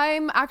 or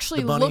I'm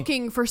actually The bunny?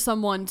 looking for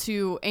someone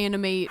to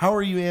animate. how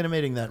are you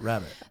animating that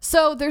rabbit?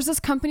 So there's this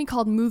company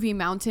called Movie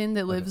Mountain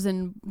that lives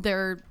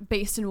they're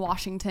based in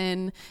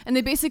Washington, and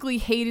they basically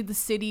hated the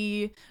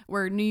city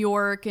where New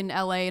York and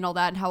LA and all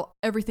that, and how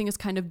everything is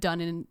kind of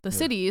done in the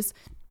cities.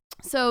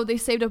 So they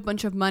saved up a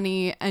bunch of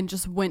money and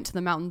just went to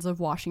the mountains of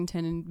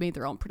Washington and made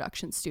their own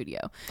production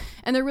studio.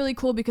 And they're really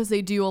cool because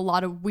they do a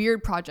lot of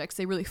weird projects.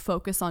 They really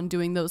focus on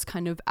doing those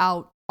kind of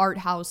art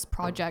house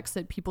projects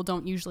that people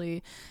don't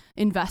usually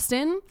invest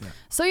in.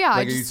 So yeah,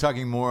 Like, are you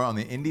talking more on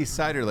the indie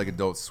side or like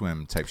Adult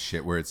Swim type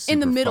shit where it's super in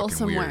the middle fucking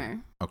somewhere. weird?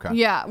 Okay.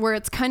 Yeah, where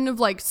it's kind of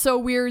like so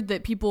weird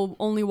that people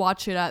only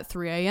watch it at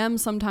 3 a.m.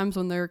 sometimes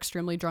when they're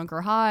extremely drunk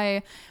or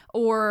high,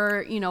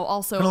 or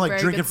also Kind of like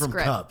very drinking good from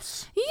script.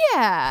 cups.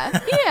 Yeah,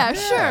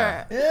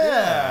 sure.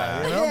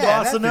 Yeah,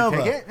 that's bossa the nova.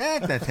 ticket.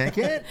 That's the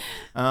ticket.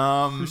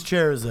 Whose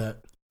chair is that?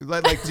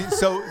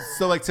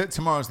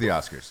 Tomorrow's the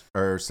Oscars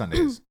or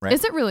Sundays, right?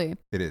 Is it really?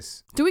 It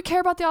is. Do we care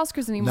about the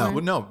Oscars anymore? No,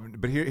 well, no.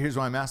 But here's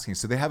why I'm asking.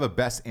 So they have a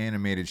best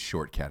animated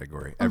short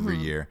category every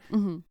year.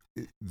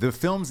 The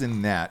films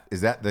in that,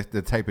 is that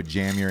the type of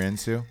jam you're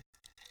into?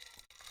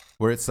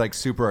 Where it's like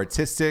super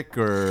artistic,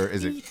 or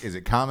is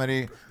it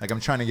comedy? Like,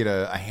 I'm trying to get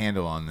a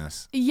handle on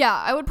this. Yeah,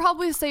 I would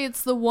probably say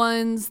it's the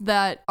ones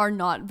that are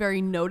not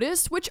very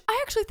noticed, which I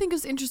actually think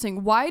is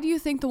interesting. Why do you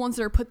think the ones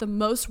that are put the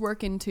most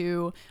work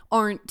into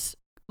aren't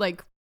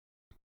like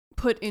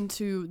put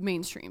into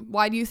mainstream?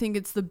 Why do you think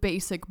it's the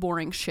basic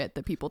boring shit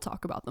that people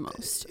talk about the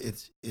most?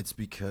 It's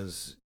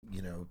because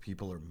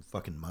people are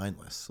fucking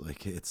mindless.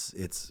 Like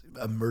it's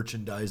a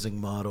merchandising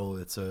model.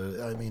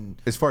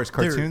 As far as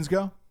cartoons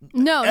go,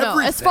 No.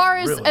 As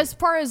Everything,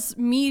 far as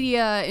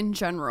media in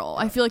general,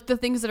 I feel like the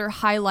things that are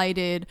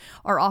highlighted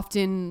are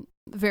often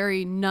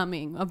very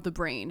numbing of the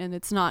brain, and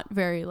it's not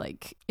very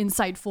like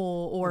insightful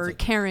or like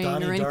caring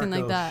Donnie or anything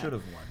like Darko that. should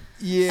have won.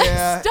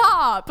 yeah.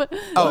 Stop! Not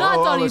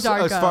Donnie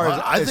Darko. As far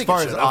I as think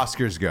far it as should've.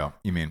 Oscars go,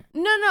 you mean?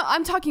 No,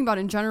 I'm talking about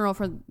in general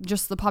for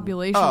just the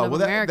population Oh, of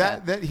well,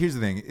 America. that here's the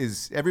thing: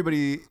 is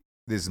everybody.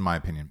 This is my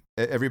opinion.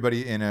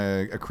 Everybody in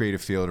a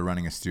creative field or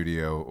running a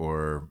studio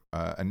or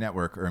a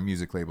network or a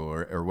music label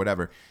or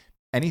whatever,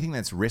 anything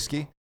that's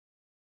risky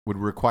would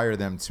require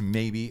them to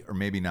maybe or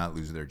maybe not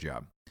lose their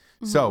job.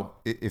 So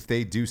if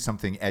they do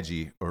something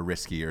edgy or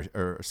risky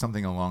or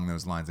something along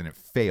those lines and it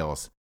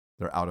fails,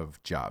 they're out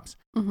of jobs.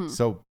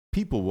 So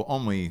people will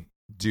only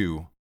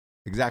do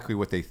exactly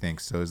what they think.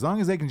 So as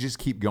long as they can just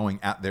keep going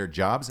at their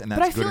jobs and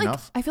that's good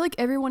enough. I feel like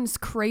everyone's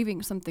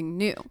craving something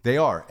new. They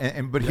are.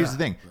 But here's the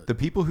thing. The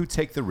people who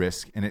take the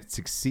risk and it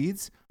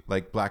succeeds,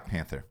 like Black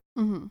Panther,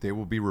 they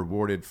will be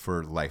rewarded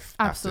for life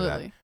after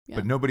Absolutely. that. Yeah.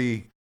 But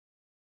nobody,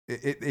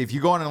 if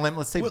you go on a limb,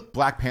 let's say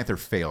Black Panther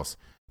fails,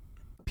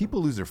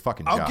 people lose their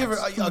fucking jobs.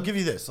 I'll give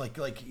you this.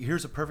 Like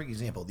here's a perfect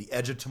example. The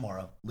Edge of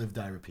Tomorrow, Live,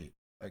 Die, Repeat.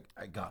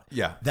 I got it.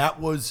 Yeah. That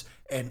was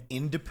an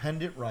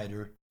independent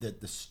writer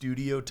that the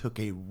studio took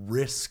a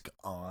risk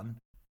on,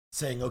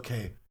 saying,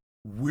 okay,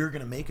 we're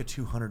going to make a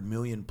 $200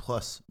 million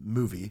plus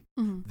movie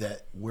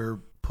that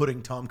we're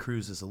putting Tom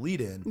Cruise as a lead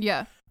in.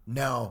 Yeah.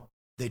 Now,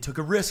 they took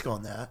a risk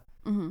on that,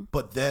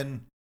 but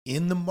then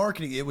in the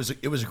marketing, it was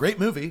a great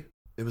movie.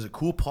 It was a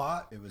cool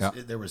plot.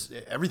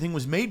 Everything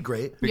was made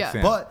great. Big Yeah.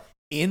 fan. But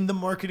in the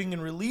marketing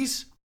and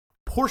release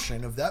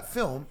portion of that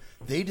film,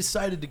 they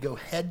decided to go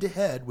head to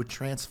head with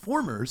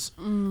Transformers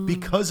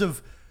because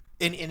of,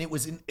 and it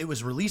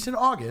was released in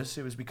August.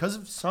 It was because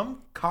of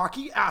some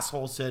cocky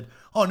asshole said,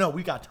 "Oh no,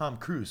 we got Tom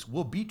Cruise.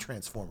 We'll beat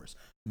Transformers."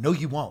 No,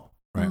 you won't.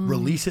 Right.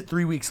 Release it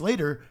 3 weeks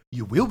later,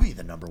 you will be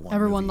the number one.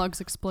 Everyone movie.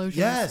 loves explosions.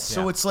 Yes,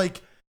 so it's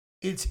like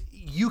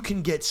you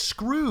can get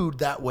screwed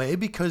that way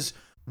because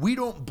we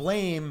don't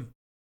blame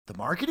the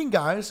marketing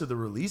guys or the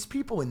release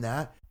people in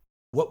that.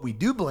 What we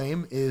do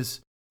blame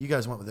is you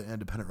guys went with an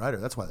independent writer.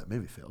 That's why that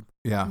movie failed.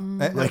 Yeah.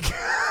 Like,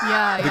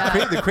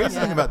 The crazy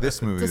thing about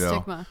this movie It's a though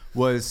stigma.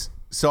 was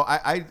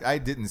I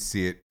didn't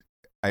see it.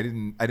 I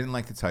didn't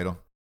like the title.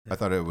 I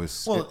thought it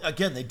was well,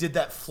 again, they did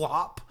that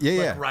flop.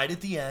 Right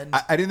at the end.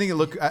 I didn't think it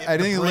looked. I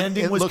didn't think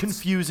branding it was looked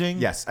confusing.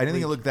 Yes, I didn't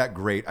think it looked that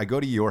great. I go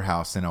to your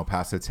house in El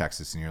Paso,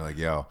 Texas, and you're like,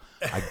 "Yo,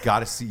 I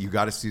gotta see. You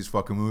gotta see this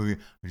fucking movie.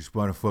 I just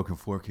bought a fucking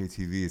 4K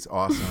TV. It's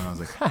awesome." And I was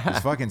like, "This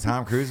fucking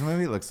Tom Cruise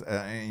movie looks."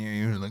 And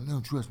you're like, "No,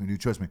 trust me, dude.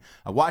 Trust me."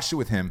 I watched it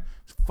with him.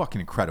 It's fucking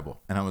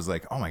incredible. And I was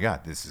like, "Oh my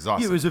god, this is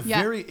awesome."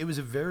 Yeah,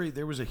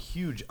 there was a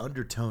huge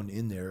undertone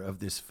in there of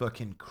this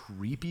fucking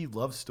creepy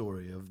love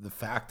story of the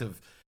fact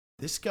of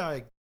this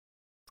guy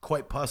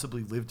quite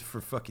possibly lived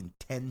for fucking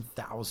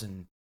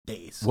 10,000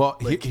 days. Well,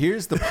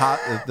 here's the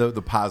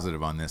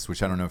positive on this,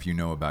 which I don't know if you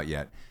know about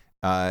yet.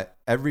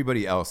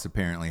 Everybody else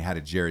apparently had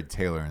a Jared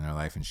Taylor in their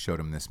life and showed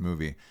him this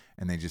movie,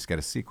 and they just got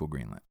a sequel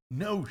greenlit.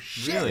 No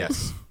shit. Really?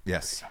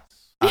 Yes.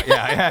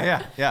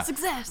 Yeah.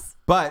 Success.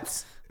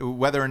 But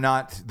whether or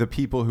not the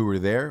people who were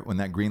there when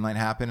that green light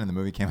happened and the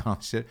movie came out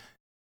and shit,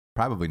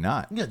 probably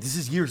not. Yeah, this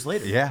is years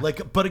later. Yeah.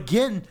 But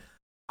again,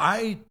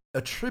 I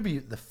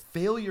attribute the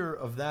failure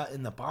of that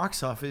in the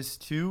box office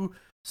to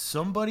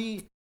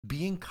somebody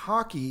being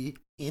cocky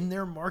in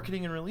their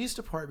marketing and release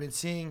department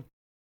saying,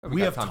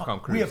 we have Tom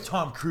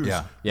Cruise.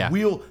 Yeah.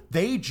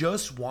 They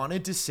just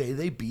wanted to say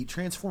they beat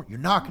Transformers. You're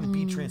not going to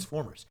beat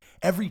Transformers.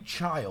 Every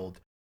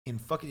child in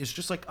fucking, it's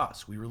just like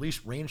us. We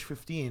released Range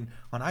 15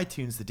 on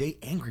iTunes the day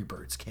Angry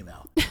Birds came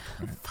out.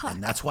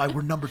 And that's why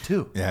we're number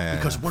 2.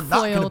 Because we're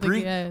not going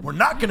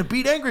to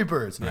beat Angry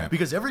Birds. Right.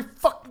 Because every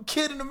fucking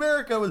kid in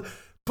America was,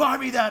 buy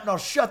me that and I'll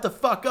shut the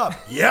fuck up.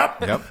 Yep.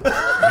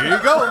 Here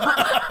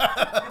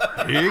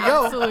you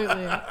go.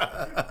 Absolutely.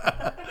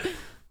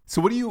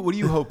 So what are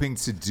you hoping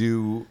to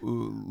do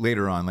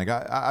later on? Like,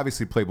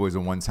 obviously Playboy's a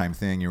one-time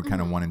thing. You were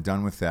kind of one and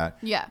done with that.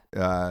 Yeah.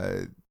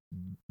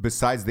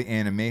 Besides the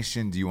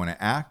animation, do you want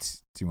to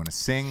act? Do you want to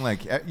sing?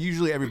 Like,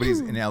 usually everybody's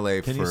in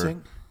LA Can you for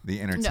sing? the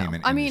No.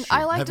 entertainment I mean, industry.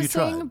 I like Have to you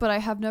sing, tried? but I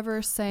have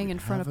never sang in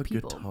front of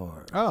people.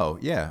 Guitar. Oh,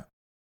 yeah.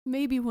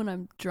 Maybe when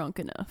I'm drunk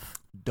enough.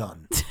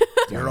 Done.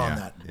 You're on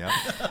that.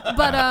 Yeah.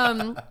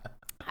 But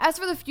as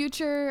for the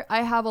future,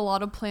 I have a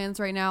lot of plans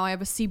right now. I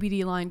have a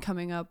CBD line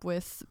coming up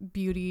with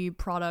beauty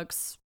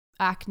products,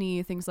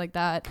 acne, things like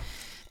that.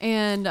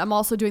 And I'm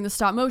also doing the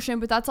stop motion,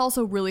 but that's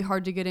also really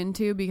hard to get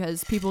into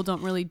because people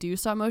don't really do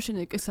stop motion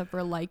except for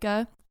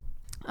Leica.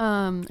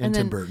 And Tim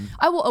then Burton.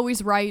 I will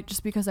always write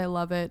just because I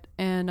love it,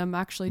 and I'm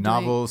actually doing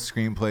Novels,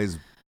 screenplays.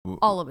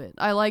 all of it.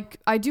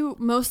 I do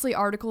mostly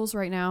articles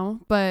right now,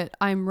 but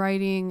I'm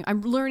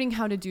learning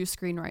how to do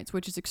screenwrites,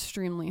 which is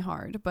extremely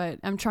hard, but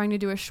I'm trying to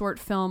do a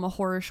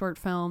horror short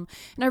film.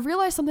 And I've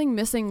realized something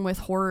missing with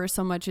horror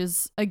so much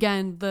is,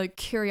 again, the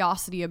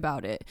curiosity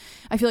about it.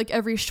 I feel like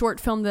every short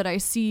film that I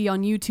see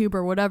on YouTube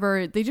or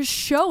whatever, they just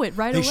show it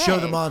right away. They show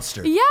the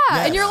monster. Yeah.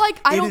 Yes. And you're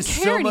like, I don't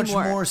care It is so much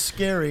anymore. more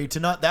scary to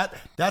not that.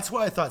 That's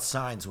why I thought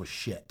Signs was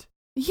shit.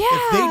 Yeah.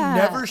 If they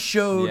never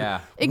showed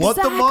what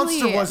the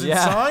monster was in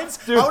Signs,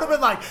 I would have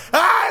been like,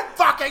 I'm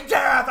fucking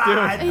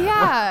terrified.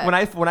 Yeah.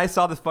 When I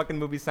saw this fucking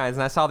movie Signs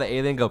and I saw the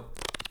alien go,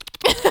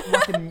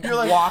 fucking You're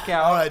like, walk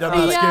out. all right, I'm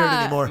not Yeah.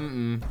 scared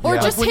anymore. Or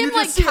Yeah. just When him you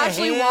like see a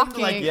casually hand,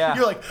 walking. like, Yeah.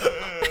 You're like,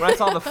 When I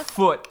saw the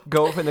foot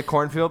go up in the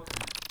cornfield,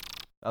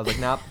 I was like,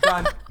 nah,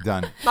 done.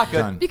 Not good.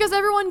 Done. Because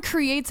everyone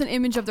creates an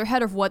image of their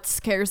head of what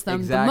scares them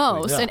Exactly. the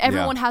most, Yeah. and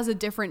everyone has a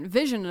different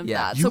vision of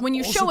Yeah. that. So when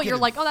you also show it, get you're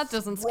like, "Oh, that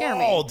doesn't scare me."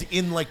 enthralled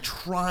in like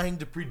trying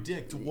to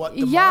predict what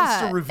the Yeah,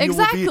 monster reveal will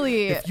exactly.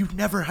 be. If you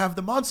never have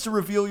the monster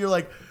reveal, you're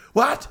like,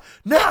 what?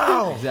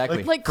 No.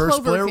 Exactly. Like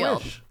First Blair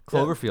Cloverfield. Wish.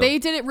 Cloverfield. They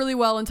did it really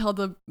well until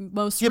the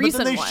most Yeah, but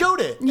recent then they one. showed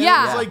it. and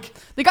Yeah. it was like,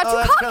 They got oh, too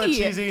that's kinda cocky.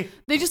 cheesy.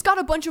 They just got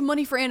a bunch of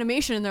money for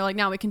animation, and they're like,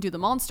 "Now we can do the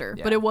monster,"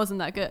 but Yeah. it wasn't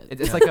that good.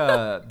 It's like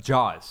a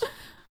Jaws.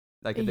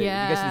 Like you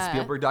guys see the Yeah.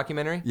 Spielberg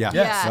documentary? Yeah.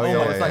 Yes. Oh, Oh yeah, my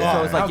yeah, God. yeah.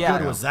 So it's like, How yeah,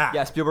 good was that?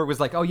 Yeah, Spielberg was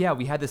like, oh yeah,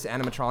 we had this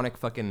animatronic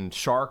fucking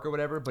shark or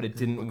whatever, but it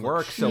didn't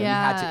work, so we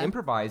had to Yeah.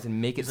 improvise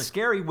and make it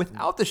scary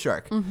without the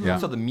shark. Yeah.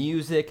 So the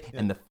music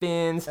and the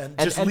fins And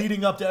just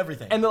leading up to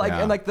everything. and the, like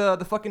Yeah. and like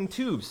the fucking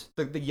tubes,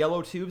 the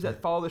yellow tubes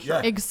that follow the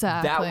shark.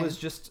 Exactly. That was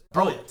just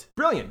Brilliant.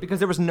 brilliant because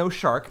there was no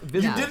shark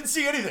visible. you didn't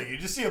see anything. You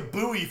just see a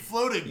buoy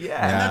floating.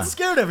 Yeah. And Yeah. that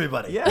scared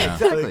everybody. Yeah,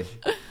 exactly.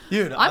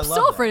 Dude, I I'm love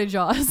still that. afraid of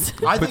Jaws.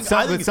 I But, think, some,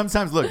 I but think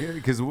sometimes, look,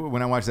 because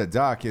when I watched that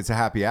doc, it's a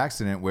happy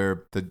accident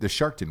where the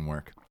shark didn't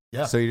work.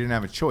 Yeah. So you didn't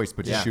have a choice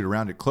but to Yeah. shoot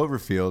around it.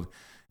 Cloverfield,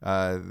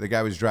 the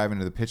guy was driving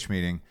to the pitch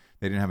meeting.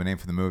 They didn't have a name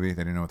for the movie.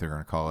 They didn't know what they were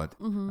going to call it.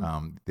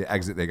 The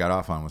exit they got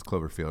off on was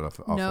Cloverfield off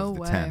No of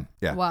the way. 10.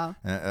 Yeah. Wow.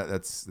 And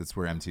that's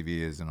where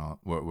MTV is and all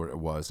where it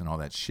was and all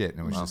that shit. And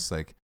it was just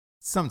like,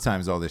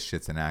 sometimes all this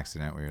shit's an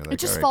accident where you're like, It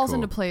just all right, falls cool.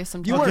 into place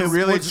sometimes. You Okay, weren't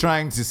really what's-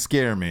 trying to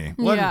scare me.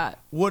 Yeah.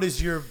 What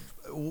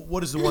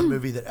is the one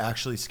movie that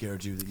actually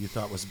scared you that you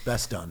thought was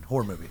best done?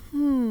 Horror movie.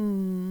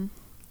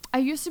 I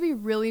used to be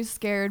really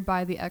scared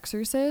by The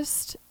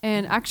Exorcist,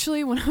 And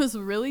actually, when I was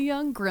really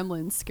young,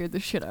 Gremlins scared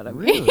the shit out of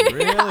me.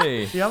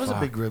 Really? Yeah, I was a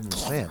big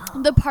Gremlins fan.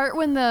 The part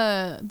when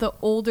the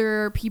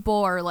older people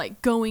are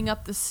like going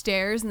up the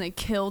stairs and they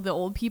kill the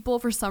old people,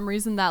 for some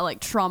reason that like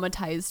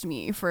traumatized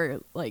me for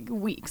like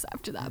weeks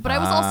after that. But I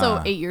was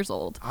also 8 years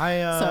old.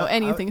 So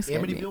anything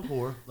scared me. Amityville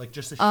Horror, like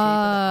just the shape of the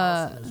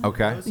house. And those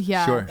Okay. windows.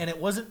 Yeah. Sure. And it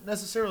wasn't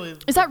necessarily.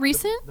 Is that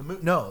recent?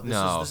 No.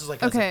 No. This is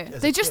like Okay. As a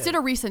They just kid. did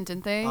a recent,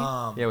 didn't they?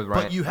 Yeah, with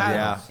Ryan. But you had,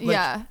 Yeah. like,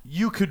 Yeah.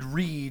 you could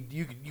read,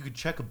 you could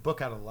check a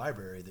book out of the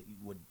library that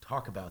would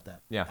talk about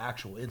that Yeah.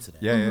 actual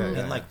incident. Yeah, yeah, And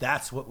yeah. like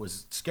that's what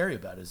was scary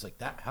about it, is like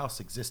that house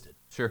existed.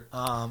 Sure.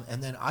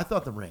 And then I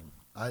thought The Ring.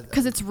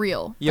 Because it's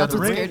real. Yeah, That's The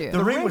what Ring- scared you.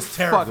 The Ring was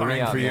fucked me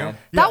terrifying up, for you. man.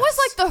 That was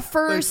Yes. like the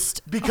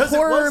first because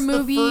horror it was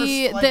movie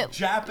the first, like, that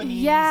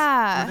Japanese.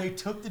 Yeah. Where they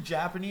took the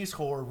Japanese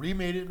horror,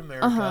 remade it in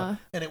America,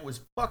 and it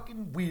was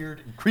fucking weird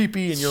and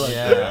creepy. And you're like,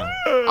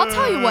 I'll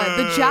tell you what,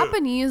 the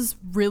Japanese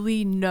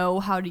really know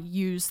how to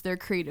use their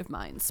creative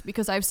minds,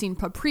 because I've seen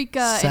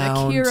Paprika and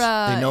Sound.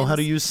 Akira. They know and how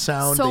to use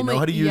sound. so They know many-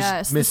 how to use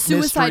yes, the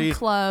mystery. Suicide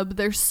Club.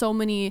 There's so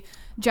many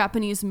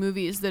Japanese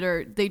movies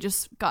that they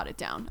just got it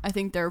down. I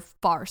think they're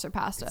far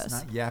surpassed It's us.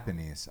 not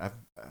Japanese.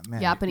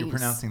 Man, Japanese. You're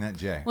pronouncing that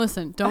J.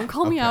 Listen, don't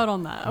call me out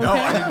on that. Okay?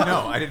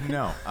 No, I didn't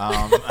know.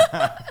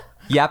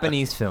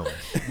 Japanese film.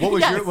 What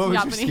was Yes, your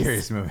Japanese.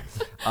 scariest movie?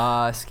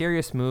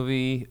 Scariest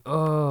movie.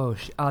 Oh,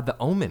 The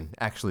Omen.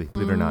 Actually,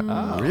 believe it or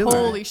not. Really?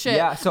 Holy shit!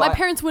 Yeah, so My I-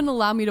 parents wouldn't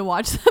allow me to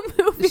watch that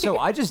movie. So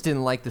I just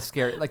didn't like the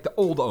scary, like the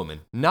old Omen,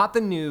 not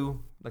the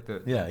new, like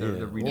the Yeah, the, yeah.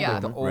 the, remake, Yeah.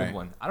 the old Right.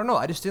 one. I don't know.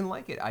 I just didn't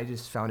like it. I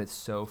just found it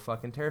so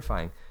fucking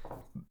terrifying.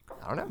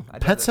 I don't know.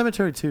 Pet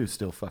Sematary 2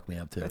 still fucked me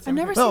up too. I've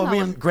never No, seen I that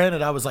mean, one.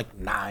 granted, I was like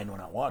 9 when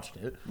I watched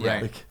it.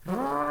 Yeah. Like,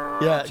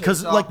 yeah,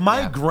 because like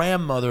my Yeah.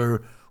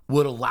 grandmother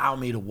would allow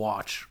me to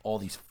watch all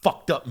these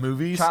fucked up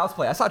movies, Child's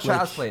Play. I saw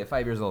Child's Play at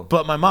 5 years old.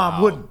 but my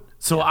mom wouldn't.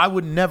 So I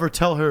would never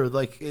tell her.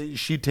 Like,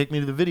 she'd take me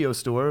to the video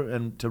store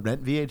and to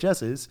rent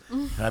VHSs,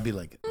 and I'd be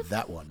like,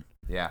 that one.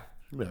 yeah.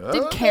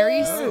 Did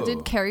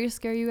Carrie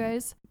scare you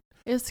guys?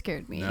 It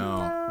scared me.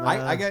 No,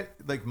 I get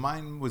like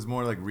mine was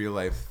more like real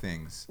life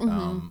things.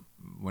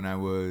 When I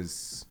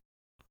was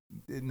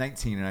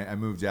 19 and I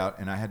moved out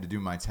and I had to do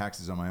my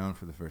taxes on my own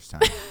for the first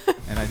time,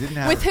 and I didn't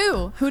have With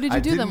who? Who did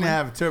you do them with?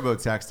 I didn't have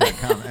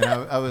TurboTax.com, and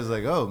I was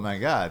like, oh my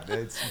god,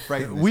 it's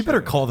frightening. We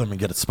better call them and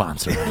get a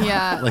sponsor.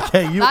 Yeah. Like,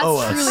 hey, you That's owe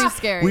us. really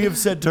scary. We have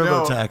said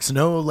TurboTax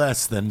no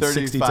less than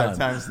 60 35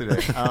 times. times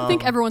today. I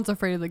think everyone's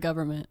afraid of the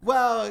government.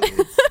 Well,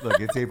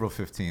 it's April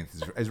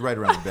 15th. It's right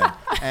around the bend.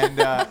 And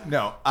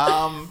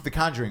The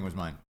Conjuring was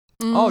mine.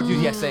 Oh,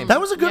 dude, yeah, same. That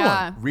was a good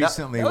Yeah. one.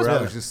 Recently, that was where I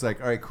good. was just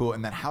like, all right, cool.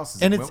 And that house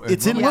is And in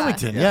it's in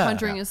Wilmington, yeah.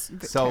 Conjuring is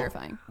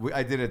terrifying.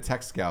 I did a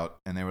tech scout,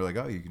 and they were like,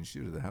 "Oh, you can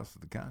shoot at the house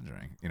of The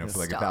Conjuring, for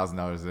like Stop.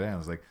 $1,000 a day." I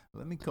was like,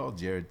 "Let me call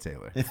Jared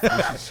Taylor. We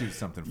should shoot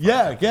something." fun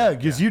Yeah, like yeah, that."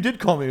 because you did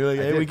call me. You're like,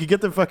 hey, did. we could get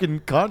the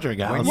fucking Conjuring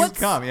house. When you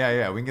come,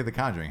 yeah, we can get the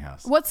Conjuring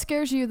house. What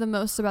scares you the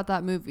most about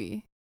that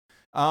movie?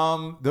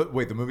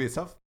 The movie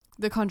itself.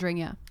 The Conjuring,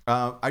 yeah.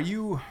 Are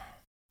you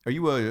do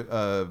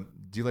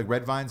you like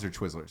red vines or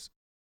Twizzlers?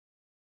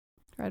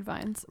 Red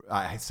Vines.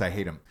 I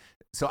hate them.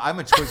 So I'm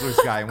a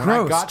Twizzlers guy. And when I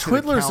Gross. got to the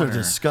Twizzlers are counter-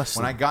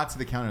 disgusting. When I got to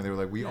the counter, they were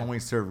like, "We only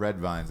serve red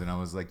vines," and I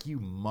was like, "You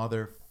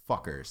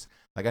motherfuckers!"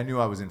 Like I knew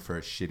I was in for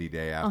a shitty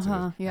day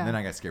after. yeah. And then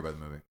I got scared by the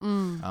movie.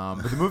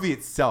 But the movie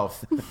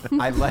itself,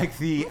 I like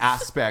the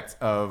aspect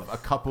of a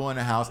couple in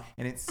a house,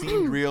 and it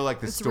seemed real. Like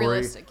the It's story,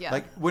 realistic, yeah.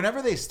 like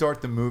whenever they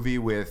start the movie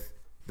with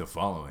 "the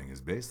following is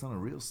based on a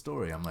real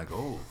story," I'm like,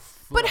 "Oh."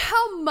 But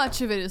how much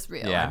of it is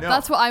real? Yeah. No.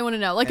 That's what I want to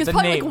know. Like, And it's the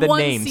probably name- like the one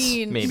names,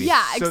 scene. maybe.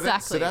 Yeah, So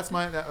exactly. that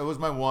was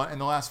my one in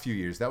the last few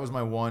years. That was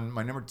my one.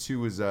 My number 2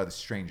 was The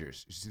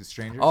Strangers. Did you see The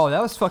Strangers? Oh,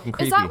 that was fucking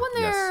creepy. Is that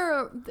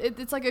when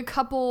it's like a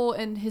couple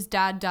and his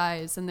dad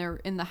dies and they're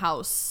in the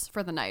house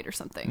for the night or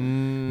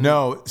something?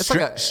 No, like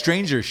a-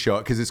 strangers show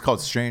up because it's called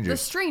The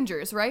Strangers.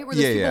 Strangers, right? Where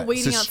there's people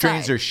waiting So outside.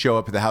 strangers show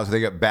up at the house. They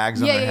got bags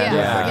on Yeah, their yeah, head.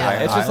 yeah.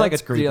 Yeah, it's just like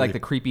that's a creepy. like the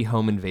creepy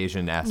home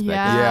invasion aspect.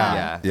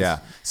 Yeah. Yeah.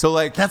 So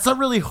like That's not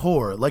really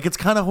horror. Like it's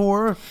kind of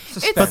horror,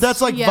 It's- but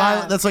that's like yeah.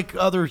 violent. That's like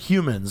other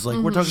humans. Like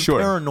we're talking Sure.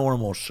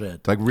 paranormal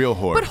shit. like real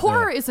horror. But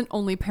horror isn't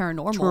only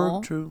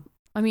paranormal. True.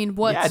 I mean, Yeah,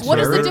 what it's is the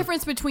horror.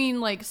 difference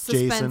between like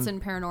suspense Jason.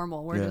 and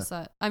paranormal? Where Yeah. does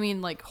that? I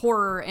mean, like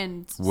horror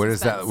and Where does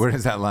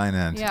suspense. that line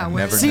end? Yeah, I where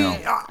never does- See,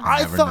 know. I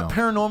Never thought know.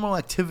 Paranormal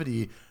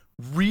Activity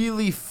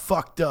really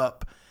fucked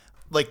up.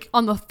 Like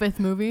on the 5th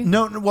movie?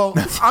 no, well,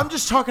 I'm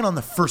just talking on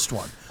the first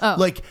one. Oh.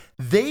 Like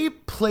they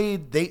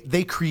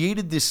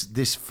created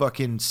this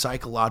fucking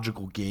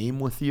psychological game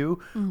with you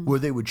where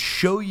they would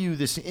show you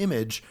this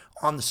image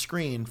on the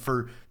screen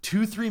for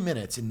 2-3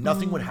 minutes and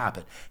nothing would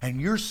happen.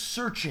 And you're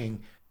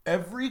searching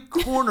every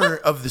corner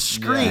of the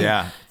screen.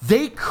 Yeah.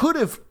 They could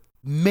have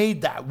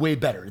made that way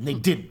better and they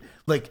didn't.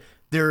 Like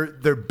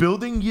they're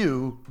building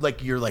you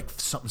like you're like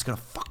something's gonna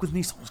fuck with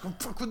me,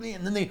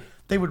 and then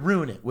they would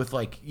ruin it with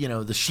like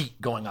the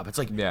sheet going up. It's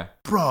like, Yeah.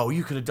 bro,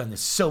 you could have done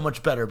this so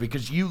much better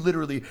because you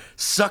literally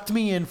sucked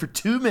me in for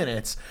 2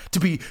 minutes to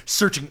be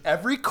searching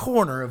every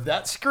corner of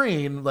that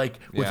screen like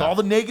with Yeah. all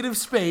the negative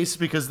space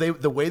because the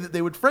way that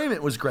they would frame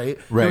it was great.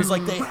 Right. It was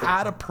like they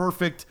had a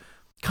perfect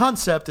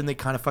concept and they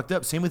kind of fucked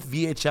up. Same with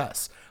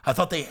VHS. I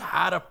thought they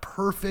had a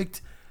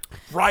perfect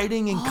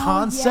writing and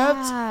concept,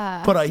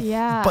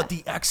 yeah. but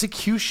the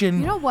execution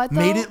You know what,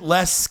 made though? it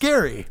less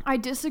scary. I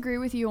disagree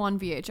with you on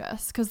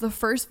VHS because the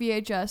first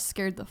VHS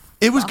scared the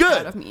It was fuck out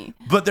good, of me.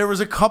 but there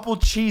was a couple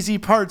cheesy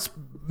parts,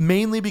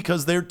 mainly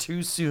because they're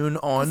too soon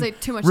on they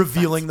too much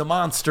revealing suspense. the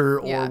monster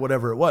or Yeah.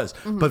 whatever it was.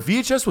 But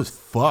VHS was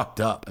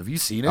fucked up. Have you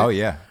seen it? Oh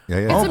yeah.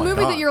 It's Oh a my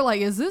movie God. that you're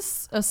like, is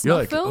this a You're snuff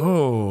like, film?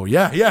 oh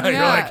yeah. You're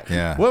Yeah. like,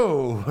 Yeah.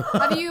 whoa.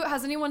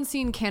 Has anyone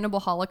seen Cannibal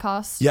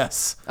Holocaust?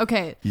 Yes.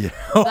 Okay. Yeah.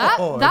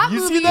 That Have you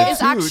movie seen that?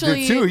 is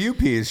actually the two of you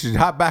peas should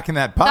hop back in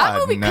that pod. that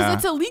movie and, because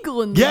it's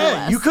illegal in the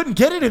Yeah, US. you couldn't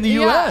get it in the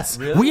Yeah. U.S.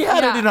 Really? We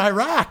had it Yeah. in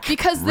Iraq.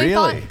 because they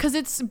thought Really? because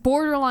it's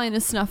borderline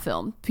a snuff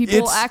film.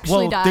 People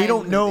actually die. They in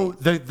don't the know.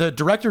 movie. The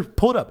director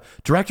pulled up.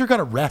 Director got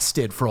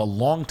arrested for a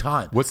long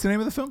time. What's the name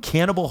of the film?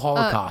 Cannibal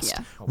Holocaust.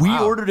 yeah. We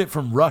Wow. ordered it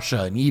from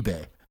Russia on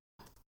eBay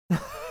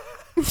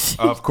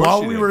Of course.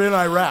 while we were in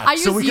Iraq, I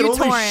so we use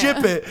could only uTorrent.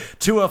 ship it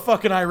to a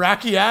fucking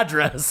Iraqi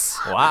address.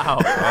 Wow.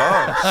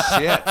 Oh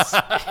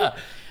shit.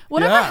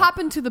 Whatever Yeah.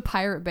 happened to the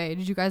Pirate Bay?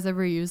 Did you guys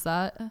ever use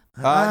that? No,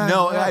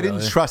 not I didn't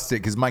really. trust it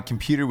because my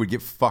computer would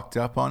get fucked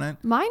up on it.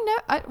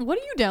 What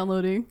are you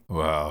downloading?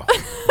 Wow.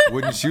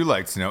 Wouldn't you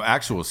like to know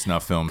actual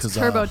snuff films?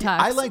 TurboTax.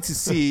 I like to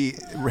see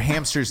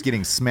hamsters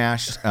getting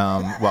smashed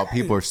while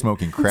people are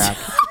smoking crack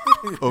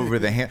over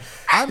the hand.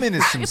 I'm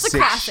into some It's a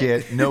sick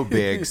classic. shit. No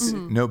bigs.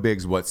 No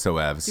bigs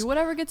whatsoever. Do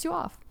whatever gets you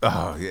off.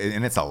 Oh,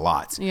 and it's a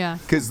lot. Yeah.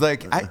 Because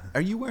like,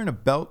 are you wearing a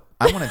belt?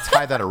 I want to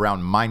tie that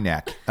around my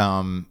neck.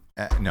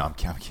 No, I'm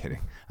kidding.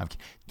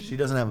 She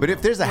doesn't have. But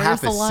if there's a Where's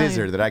half the a line?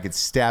 scissor that I could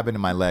stab into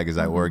my leg as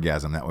I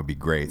orgasm, that would be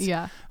great.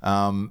 Yeah.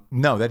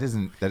 No, that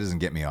doesn't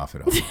get me off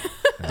at all.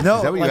 no,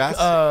 Is that what you like, asked?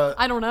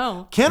 I don't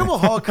know. Cannibal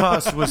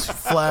Holocaust was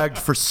flagged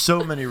for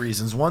so many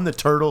reasons. One, the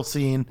turtle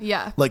scene.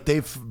 Yeah. Like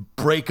they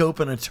break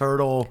open a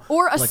turtle.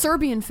 Or a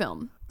Serbian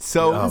film.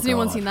 So Has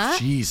anyone seen that?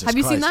 Jesus Have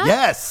you seen Christ. that?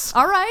 Yes.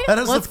 All right, That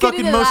is let's the get fucking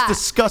into most that.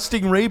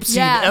 disgusting rape scene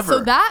Yeah. ever.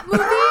 So that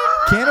movie.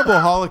 Cannibal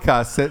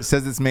Holocaust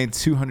says it's made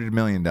 $200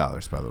 million, by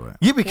the way.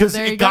 yeah, because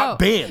There you it got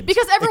go. banned.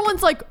 Because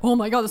everyone's like, oh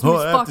my god, this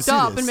movie's I have to fucked see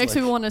up. this. It makes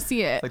Like- me want to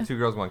see it. Like Two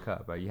Girls, One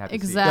Cup. But you have to see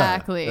it.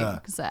 Exactly. Yeah.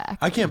 Exactly.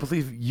 I can't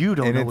believe you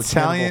don't know what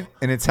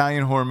An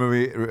Italian horror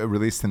movie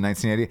released in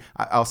 1980.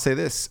 I'll say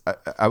this: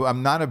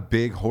 I'm not a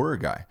big horror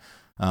guy.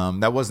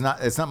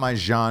 It's not my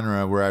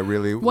genre where I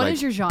really. What like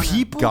is your genre?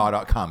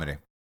 God comedy.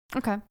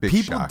 Okay. Big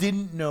People shock.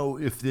 didn't know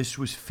if this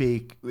was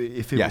fake,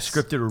 if it Yes.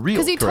 was scripted or real.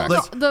 Because he told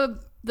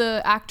Correct.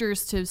 the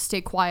actors to stay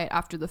quiet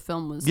after the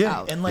film was Yeah,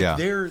 out. and like Yeah.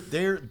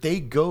 they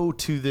go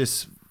to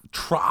this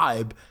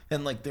tribe,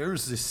 and like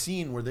there's this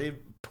scene where they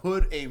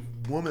put a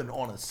woman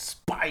on a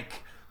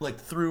spike like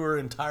through her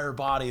entire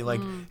body. Like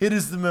it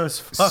is the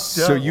most fucked up.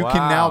 So you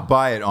can now Wow.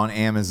 buy it on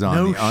Amazon,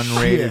 No the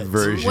unrated shit.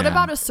 version. What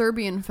about a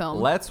Serbian film?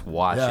 Let's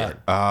watch Yeah. it.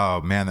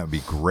 Oh man, that would be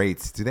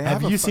great. Do they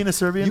Have you seen a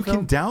Serbian You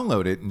film? can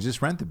download it and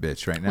just rent the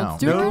bitch right now. Let's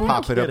do it right now.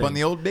 Pop it up Kidding. on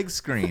the old big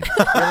screen.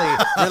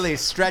 really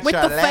stretch With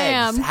our the legs.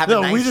 fam. Have No,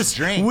 a nice we just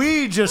drink.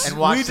 and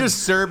watch some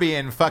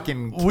Serbian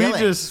fucking killing.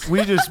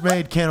 we just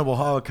made Cannibal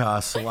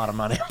Holocaust a lot of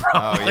money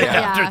probably Oh, yeah.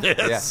 after Yeah.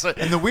 this. Yeah.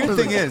 And the weird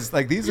thing is,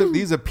 like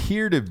these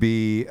appear to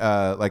be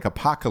like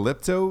apocalypto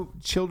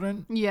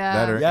children Yeah.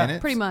 that are Yeah. in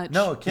it. Pretty much.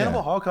 No, Cannibal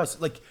Yeah.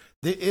 Holocaust, like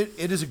it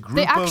is a group.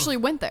 They actually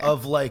went there.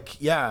 of like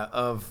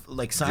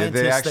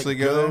scientists actually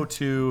that go go there?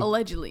 to.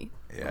 Allegedly.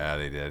 Yeah,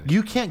 they did.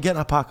 You can't get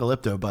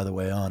Apocalypto, by the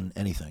way, on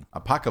anything.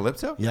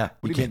 Apocalypto? Yeah,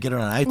 What you do can't get it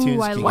on iTunes.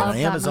 Ooh, I you can't love get it on that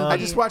Amazon. movie. I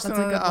just watched That's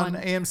it a good on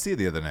one. AMC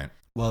the other night.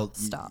 Well,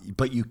 Stop.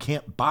 but you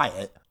can't buy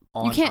it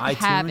on can't iTunes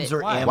have it.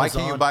 or Why? Amazon. Why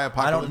can't you buy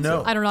I don't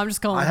know. I don't know. I'm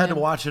just going. I with had to him.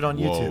 watch it on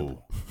YouTube.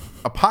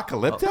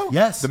 Apocalypto?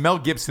 Yes. The Mel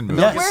Gibson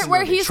movie. Yes.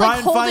 Where he's Try like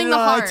and holding find it the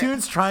on heart.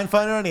 iTunes. Try and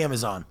find it on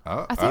Amazon.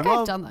 I think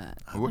I've done that.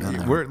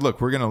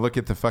 We're gonna look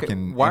at the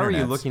fucking. Why were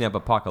you internets. looking up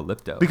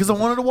Apocalypto? Because I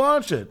wanted to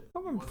watch it.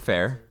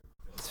 Fair.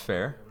 It's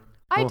fair.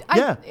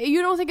 yeah.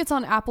 You don't think it's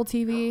on Apple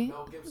TV?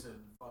 Mel Gibson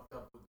fucked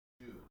up with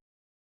the Jew,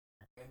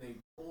 and they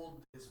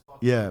pulled his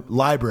fucking Yeah,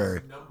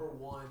 library. number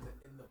one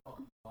in the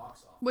fucking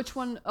box office Which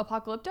one?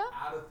 Apocalypto?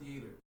 out of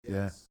theater.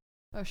 Yeah.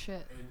 Oh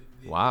shit. And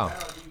they Wow. had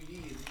it on DVD,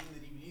 and even the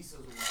DVD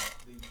sales were out.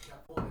 They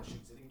kept pulling that shit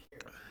 'cause they didn't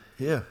care.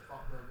 Yeah.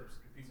 Fuck Mel Gibson.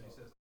 He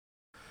says,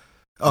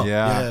 Oh,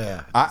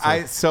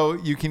 Yeah. So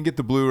you can get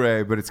the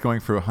Blu-ray, but it's going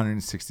for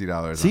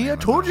 $160. See, I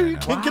told you you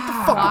can't get the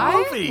fucking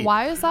movie.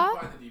 Why is that?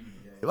 find the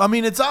DVD. I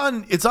mean, it's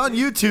on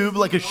YouTube,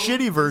 like a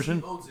shitty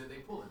version. Owns it. They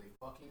pull it. They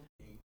fucking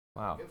hate.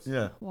 Wow.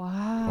 Yeah.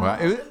 Wow.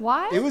 Well,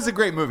 Why? It was a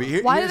great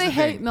movie. Why do Here's they the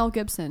hate thing. Mel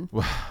Gibson?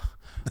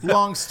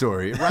 Long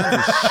story. It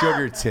rhymes with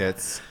sugar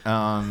tits.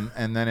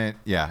 And then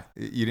you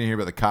didn't hear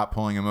about the cop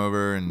pulling him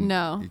over and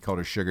No. he called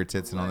her sugar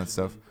tits and all that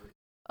stuff.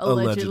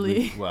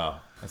 Allegedly.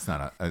 Well, that's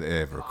not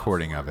a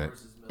recording of it.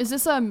 Is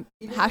this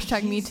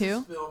hashtag Me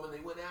Too? Film and they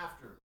went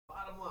after him.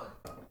 Bottom line.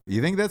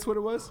 You think that's what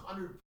it was?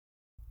 100.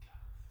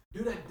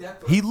 Dude had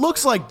death He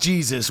looks like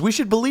Jesus. We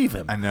should believe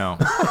him. I know.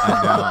 He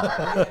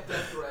had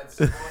death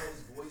threats on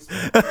his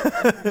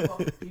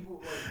voicemail.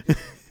 People like,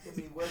 I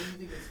mean, whether you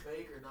think it's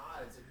fake or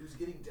not, it's like who's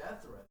getting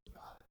death threats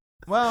about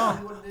it.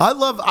 Well,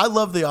 I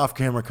love the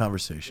off-camera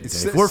conversation.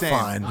 Dave. We're same.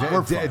 fine.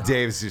 We're fine.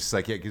 Dave's just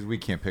like, yeah, because we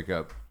can't pick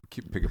up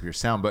your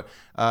sound. But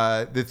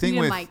the thing Need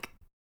a with mic.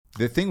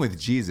 the thing with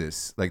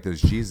Jesus, like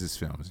those Jesus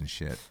films and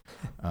shit,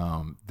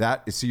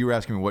 so you were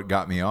asking me what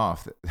got me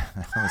off.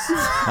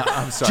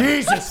 I'm sorry.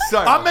 Jesus.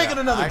 Sorry I'm about making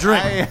that. another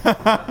drink.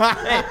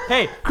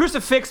 Hey,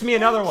 crucifix me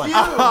another one.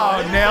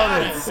 Oh,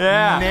 nailed it.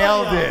 Yeah.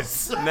 Nailed it.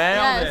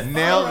 Yes.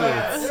 Nailed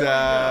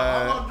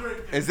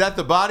it. Is that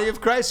the body of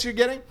Christ you're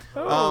getting?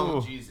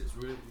 Jesus.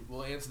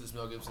 We'll answer this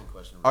Mel Gibson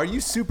question. Are you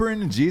super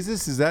into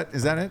Jesus? Is that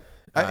it?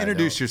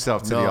 Introduce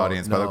yourself to the No,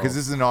 audience, by the way, no. because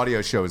this is an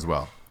audio show as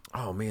well.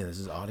 Oh man, this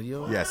is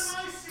audio. Yes.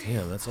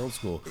 Damn, that's old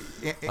school.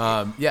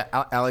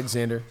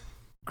 Alexander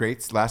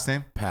Great. Last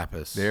name?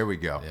 Pappas. There we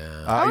go.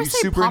 Yeah. Are you always say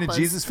super into Pappas.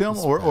 Jesus film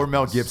or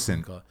Mel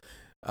Gibson?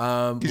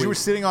 Because you were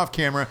sitting off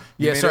camera.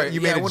 You made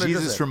I a wanna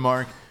Jesus address from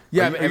Mark.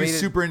 Yeah, Are you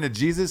super into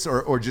Jesus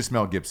or just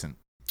Mel Gibson?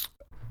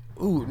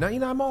 Ooh, no,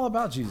 I'm all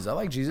about Jesus. I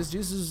like Jesus.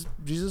 Jesus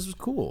is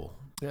cool.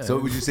 Yeah, So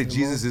would you say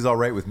Jesus is all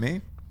right with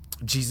me?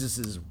 Jesus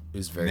is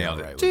very Nailed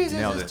all it. right. Jesus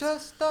Nailed is it.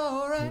 just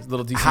alright.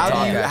 Little DC How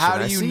talk do you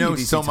action. I see know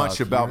DC so much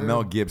talk. about You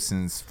Mel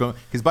Gibson's film?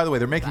 Because by the way,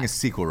 they're making a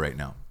sequel right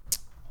now.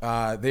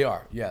 They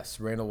are, yes.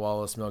 Randall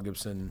Wallace, Mel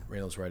Gibson,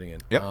 Randall's writing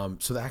it. Yep.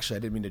 So actually, I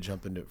didn't mean to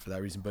jump into it for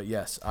that reason, but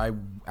yes, I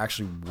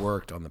actually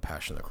worked on the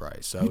Passion of the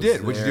Christ. So I was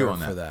did? What'd you do there on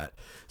that? for that?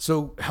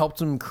 So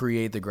helped him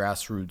create the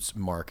grassroots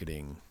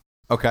marketing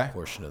Okay.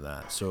 portion of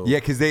that. So Yeah,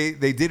 because they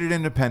did it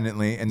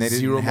independently and they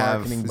Zero didn't have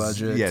marketing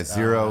budget. Yeah,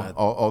 zero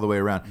all the way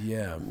around.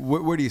 Yeah.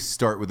 Where do you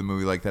start with a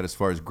movie like that as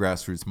far as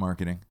grassroots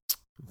marketing?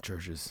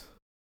 churches.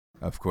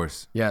 Of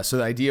course. Yeah. So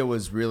the idea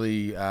was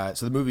really so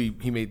the movie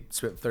he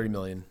spent $30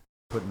 million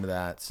put into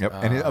that. Yep.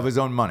 And of his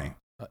own money.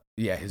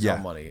 His Yeah,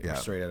 own money, yeah.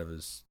 straight out of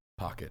his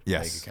pocket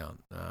Yes. bank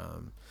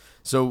account.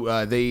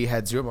 So they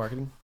had zero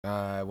marketing.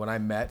 When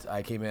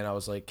I came in, I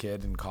was like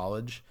kid in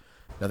college,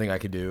 nothing I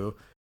could do.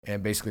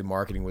 And basically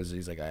marketing was,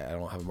 he's like, I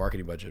don't have a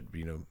marketing budget,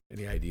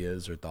 any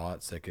ideas or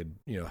thoughts that could,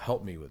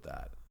 help me with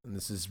that. And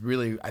this is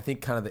really, I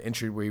think, kind of the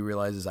entry where he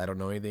realizes I don't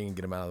know anything and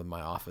get him out of my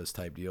office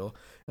type deal. And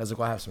I was like,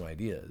 well, I have some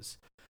ideas.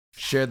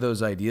 Shared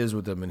those ideas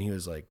with him, and he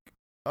was like,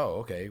 oh,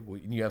 okay, well,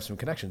 you have some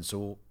connections.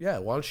 So, yeah,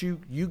 why don't you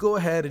go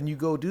ahead and you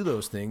go do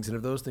those things. And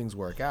if those things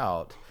work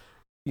out,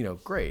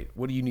 great.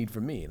 What do you need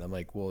from me? And I'm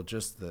like, well,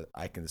 just that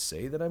I can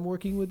say that I'm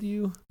working with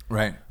you.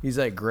 Right. He's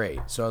like, great.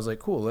 So I was like,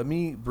 cool. Let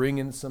me bring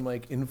in some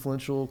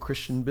influential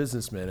Christian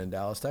businessmen in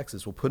Dallas,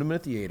 Texas. We'll put them in a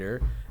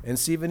theater and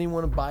see if anyone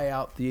want to buy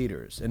out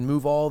theaters and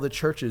move all the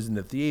churches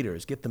into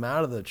theaters, get them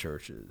out of the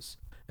churches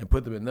and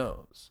put them in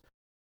those.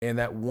 And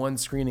that one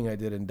screening I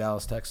did in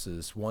Dallas,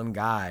 Texas, one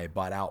guy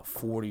bought out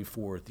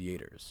 44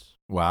 theaters.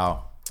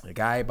 Wow. A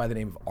guy by the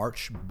name of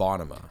Arch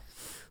Bonema,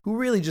 who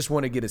really just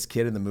wanted to get his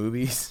kid in the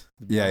movies.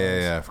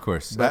 Yeah, of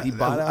course. But he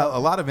bought out a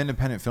lot of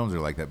independent films are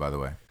like that, by the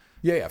way.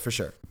 Yeah, for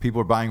sure. People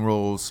are buying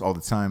roles all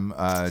the time.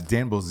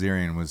 Dan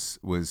Bilzerian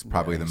was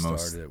probably Yeah, the he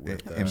most started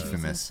it with,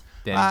 infamous.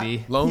 Danny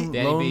B. Lone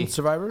Danny B.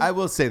 Survivor? I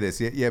will say this,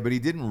 yeah, but he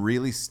didn't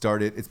really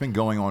start it. It's been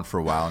going on for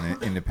a while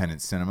in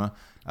independent cinema.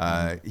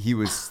 He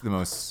was the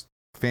most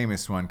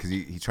famous one because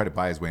he tried to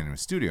buy his way into a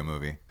studio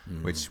movie,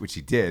 which he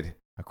did,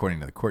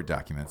 according to the court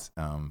documents.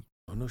 Oh,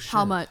 no shit.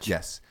 How much?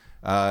 Yes.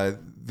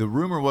 The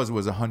rumor was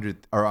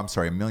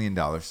 $1 million.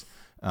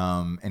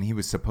 And he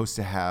was supposed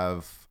to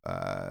have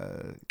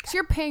So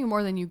you're paying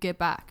more than you get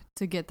back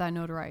to get that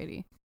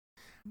notoriety.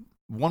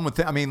 one would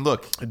think. I mean,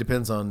 look, It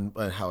depends on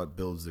how it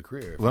builds the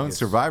career. If it Lone gets-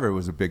 Survivor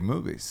was a big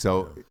movie,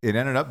 so it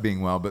ended up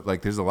being well. But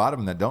there's a lot of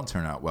them that don't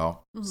turn out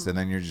well. So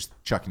then you're just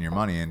chucking your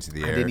money into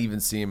the I air. didn't even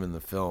see him in the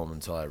film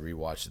until I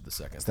rewatched it the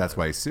second That's time.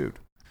 why he sued.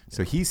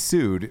 So he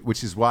sued,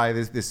 which is why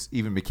this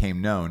even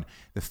became known.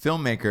 The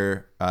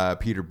filmmaker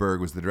Peter Berg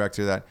was the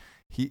director of that.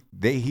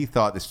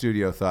 The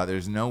studio thought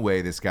there's no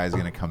way this guy's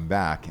going to come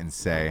back and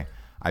say,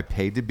 I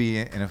paid to be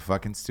in a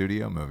fucking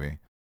studio movie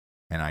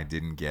and I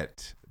didn't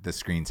get the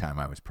screen time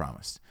I was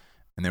promised.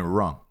 And they were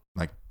wrong.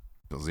 Like,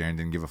 Bilzerian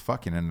didn't give a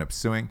fuck and ended up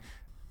suing.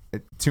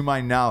 To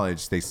my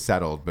knowledge, they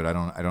settled, but I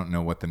don't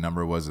know what the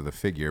number was of the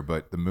figure,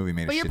 but the movie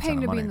made But a you're shit ton paying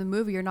of to money. be in the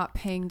movie. You're not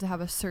paying to have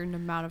a certain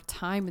amount of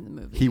time in the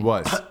movie. He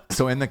was.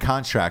 So in the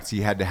contract, he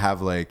had to have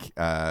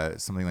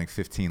something like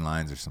 15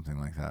 lines or something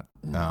like that.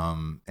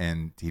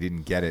 And he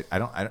didn't get it.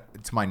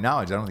 To my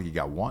knowledge, I don't think he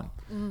got one.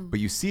 But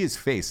you see his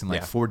face in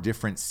 4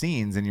 different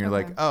scenes, and you're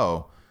Okay. like,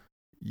 oh,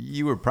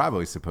 you were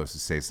probably supposed to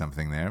say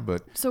something there.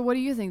 But So what do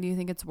you think? Do you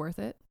think it's worth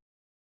it?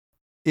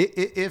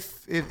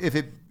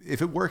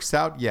 if it works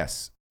out,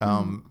 yes.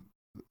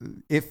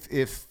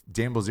 If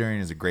Dan Bilzerian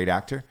is a great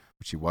actor,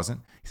 which he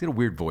wasn't, he's got a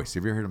weird voice.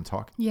 Have you ever heard him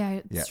talk?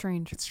 Yeah, it's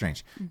strange. It's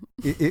strange.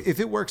 If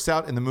it works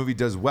out and the movie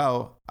does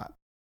well,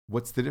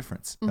 what's the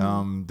difference?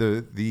 Mm-hmm.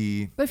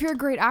 The But if you're a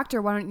great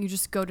actor, why don't you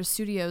just go to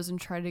studios and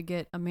try to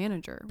get a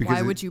manager? Because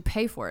Why would you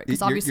pay for it?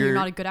 Because you're- obviously you're you're-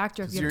 not a good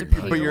actor if you have to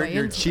you're- pay but your you're way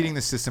you're into cheating it.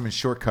 the system and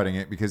shortcutting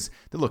it because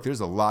look,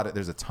 there's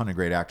a ton of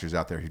great actors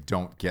out there who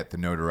don't get the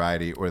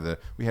notoriety or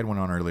we had one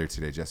on earlier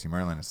today, Jesse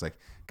Merlin. It's like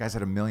guy's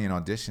had 1 million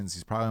auditions.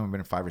 He's probably only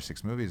been in 5 or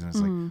 6 movies, and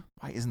it's like,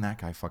 why isn't that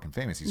guy fucking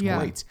famous? He's Yeah.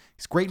 great.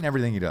 He's great in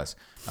everything he does.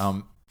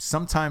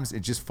 Sometimes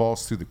it just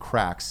falls through the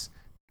cracks,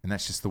 and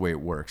that's just the way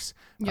it works.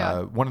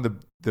 Yeah. One of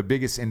the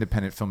biggest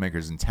independent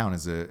filmmakers in town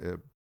is a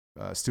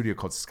studio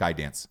called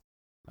Skydance.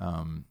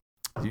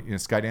 You know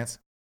Skydance?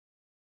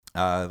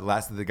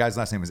 The guy's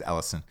last name is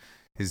Ellison.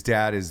 His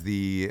dad is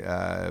the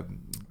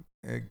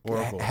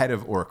head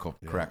of Oracle,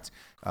 correct.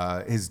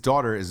 His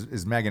daughter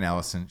is Megan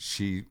Ellison.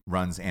 She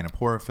runs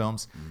Annapurna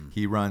Films.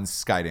 He runs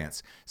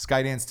Skydance.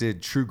 Skydance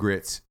did True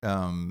Grit,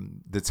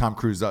 the Tom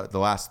Cruise, the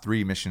last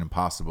 3 Mission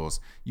Impossibles.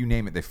 You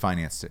name it, they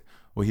financed it.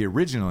 Well, he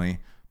originally,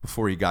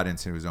 before he got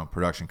into his own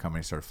production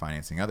company, started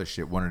financing other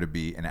shit, wanted to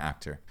be an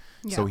actor.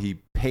 Yeah. So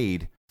he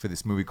paid for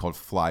this movie called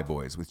Fly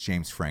Boys with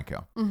James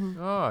Franco.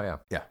 Oh yeah.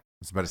 Yeah.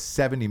 It's about a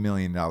 $70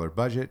 million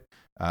budget.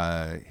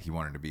 He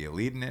wanted to be a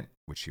lead in it,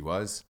 which he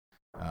was.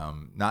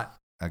 Not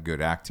a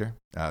good actor.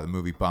 The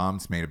movie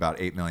bombed, made about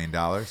 $8 million.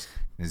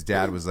 His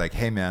dad was like,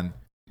 hey, man,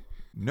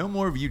 no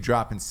more of you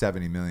dropping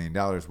 $70 million.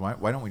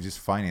 Why don't we just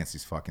finance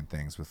these fucking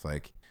things with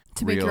like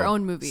To make real your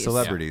own movies.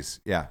 celebrities?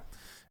 Yeah.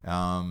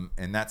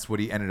 And that's what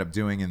he ended up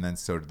doing, and then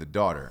so did the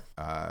daughter.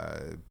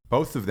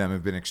 Both of them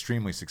have been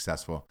extremely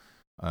successful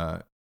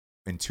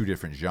in 2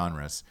 different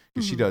genres.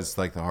 Because she does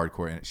like the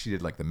hardcore, and she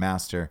did like The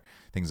Master,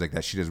 things like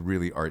that. She does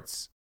really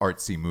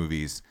artsy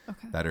movies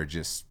that are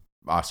just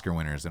Oscar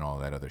winners and all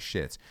that other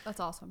shit. That's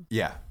awesome.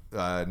 Yeah.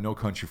 No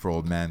Country for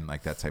Old Men,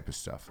 like that type of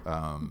stuff.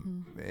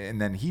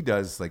 And then he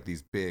does like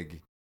these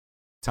big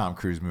Tom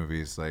Cruise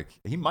movies. Like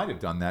he might have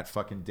done that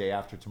fucking Day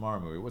After Tomorrow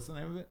movie. What's the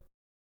name of it?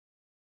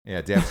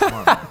 Yeah, Day After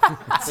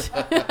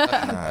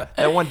Tomorrow.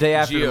 And one day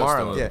after Geostorm.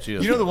 tomorrow. Yeah.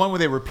 Geostorm. You know the one where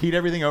they repeat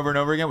everything over and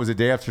over again? Was it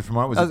Day After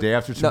Tomorrow? Was it Day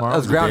After Tomorrow? that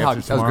was it Day Groundhog-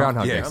 After that was Tomorrow?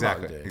 Groundhog Yeah, Day.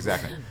 exactly. Groundhog Day.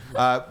 Exactly.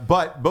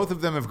 But both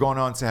of them have gone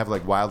on to have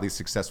like wildly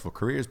successful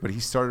careers, but he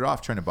started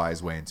off trying to buy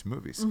his way into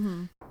movies.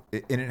 And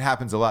it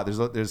happens a lot.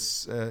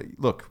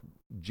 Look,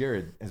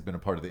 Jared has been a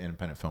part of the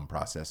independent film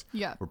process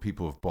where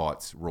people have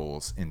bought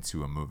roles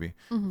into a movie,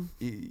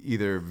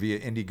 either via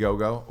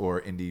Indiegogo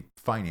or indie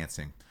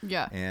financing.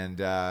 Yeah. And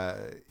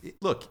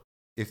look,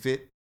 if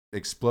it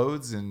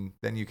explodes, and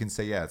then you can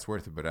say, yeah, it's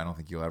worth it, but I don't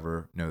think you'll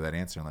ever know that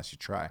answer unless you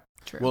try.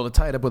 True. Well, to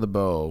tie it up with a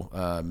bow,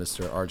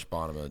 Mr. Arch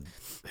Bonema,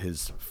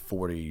 his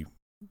 40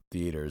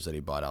 theaters that he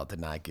bought out did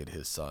not get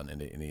his son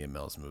into any of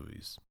Mel's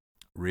movies.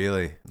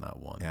 Really?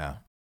 Not one. Yeah.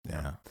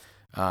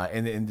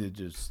 And to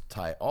just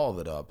tie all of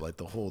it up, like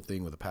the whole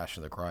thing with the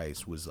Passion of the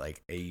Christ was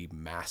like a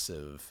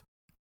massive,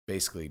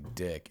 basically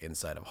dick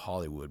inside of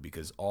Hollywood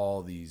because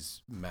all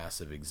these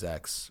massive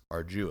execs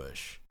are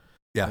Jewish.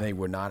 Yeah. And they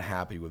were not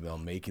happy with Mel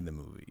making the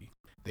movie.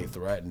 They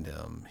threatened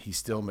him. He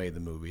still made the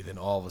movie. Then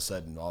all of a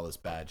sudden, all this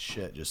bad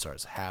shit just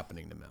starts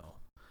happening to Mel.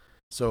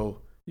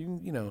 So you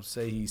can,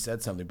 say he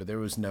said something, but there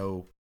was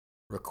no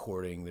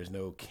recording. There's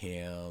no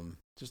cam.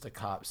 Just a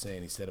cop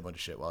saying he said a bunch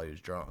of shit while he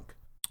was drunk.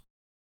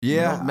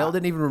 Yeah. Mel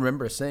didn't even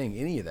remember saying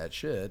any of that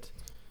shit.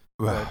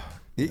 Well,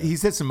 he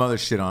said some other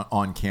shit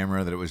on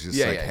camera that it was just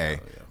hey,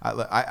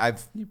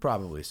 I've You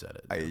probably said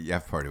it.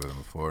 I've partied with him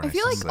before. And I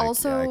feel it's like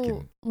just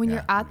also when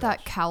you're at that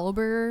gosh.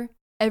 caliber,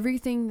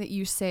 everything that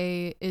you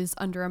say is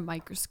under a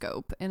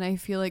microscope, and I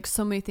feel like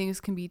so many things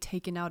can be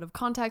taken out of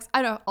context.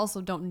 I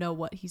also don't know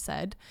what he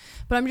said,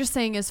 but I'm just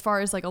saying, as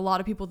far as like a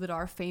lot of people that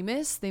are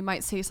famous, they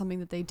might say something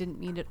that they didn't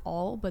mean at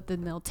all, but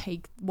then they'll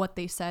take what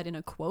they said in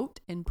a quote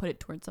and put it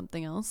towards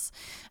something else.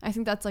 I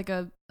think that's like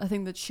a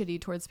thing that's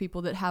shitty towards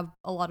people that have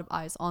a lot of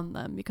eyes on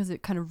them, because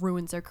it kind of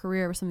ruins their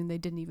career with something they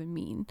didn't even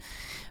mean.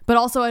 But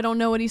also, I don't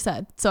know what he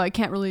said, so I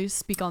can't really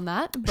speak on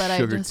that. But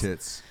sugar I just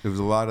tits. There was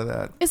a lot of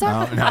that. Is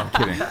that- No, I'm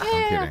kidding.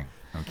 I'm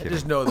I kidding.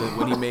 just know that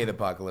when he made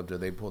Apocalypto,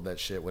 they pulled that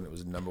shit when it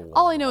was number 1.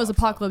 all I know is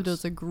box Apocalypto office.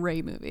 is a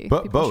great movie.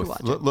 But People should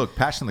both. watch it. Look,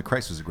 Passion of the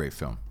Christ was a great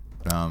film.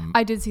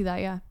 I did see that,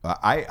 yeah.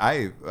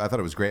 I thought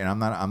it was great, and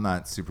I'm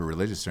not super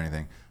religious or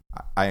anything.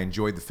 I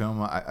enjoyed the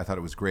film. I thought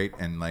it was great,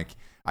 and like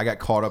I got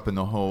caught up in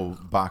the whole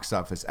box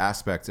office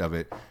aspect of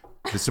it.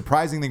 The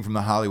surprising thing from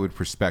the Hollywood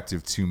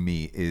perspective to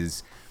me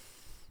is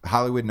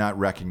Hollywood not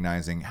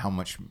recognizing how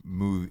much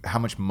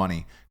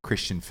money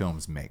Christian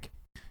films make.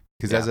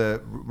 Because as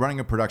running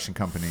a production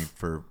company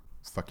for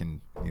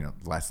fucking the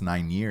last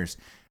 9 years,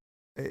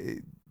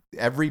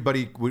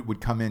 everybody would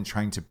come in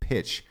trying to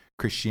pitch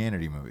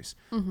Christianity movies.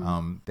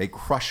 They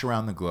crush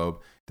around the globe.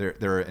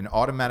 They're an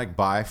automatic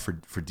buy for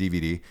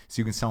DVD, so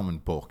you can sell them in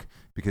bulk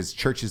because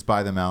churches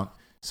buy them out.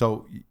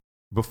 So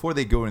before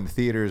they go in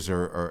theaters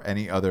or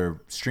any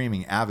other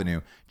streaming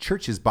avenue,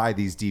 churches buy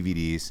these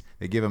DVDs.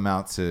 They give them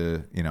out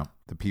to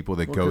the people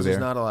that go there. There's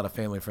not a lot of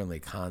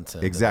family-friendly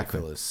content Exactly.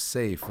 that they feel is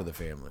safe for the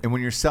family. And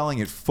when you're selling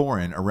it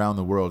foreign around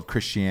the world,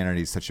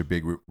 Christianity is such a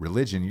big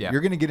religion. Yeah.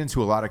 You're going to get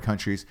into a lot of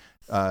countries.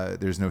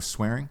 There's no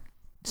swearing.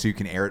 so you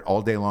can air it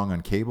all day long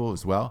on cable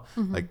as well.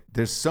 Mm-hmm. Like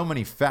there's so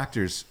many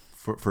factors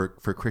for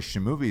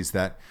Christian movies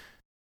that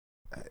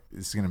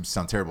this is going to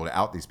sound terrible to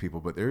out these people,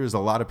 but there is a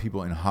lot of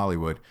people in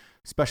Hollywood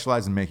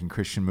specialize in making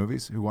Christian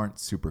movies who aren't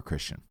super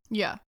Christian.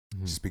 Yeah.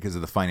 Just because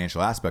of the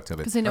financial aspect of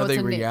it. Because they know Are it's they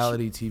a niche.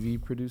 reality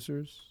TV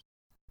producers?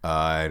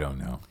 I don't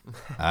know.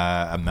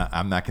 I'm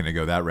not going to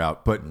go that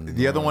route. But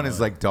the other one is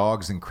like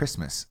dogs and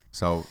Christmas.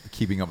 So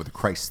keeping up with the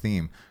Christ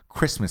theme,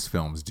 Christmas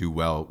films do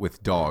well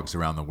with dogs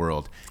around the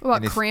world. What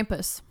And about if-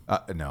 Krampus?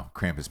 No,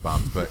 Krampus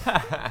bombs. But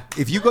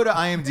if you go to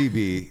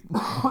IMDb,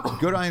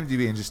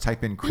 and just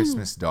type in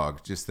Christmas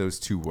dog, just those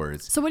two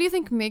words, So what do you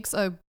think makes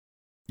a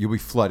you'll be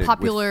flooded with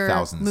popular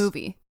thousands.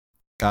 movie?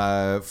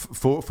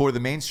 For the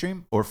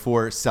mainstream or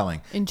for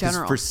selling? In 'Cause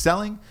general. for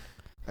selling,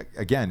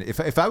 again,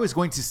 if I was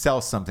going to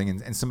sell something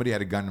and somebody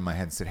had a gun in my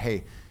head and said,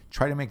 "Hey,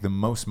 try to make the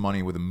most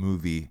money with a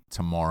movie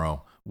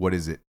tomorrow," what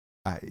is it?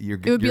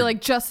 It would be like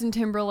Justin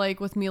Timberlake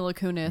with Mila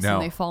Kunis No.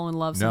 and they fall in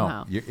love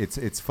somehow. it's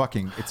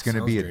going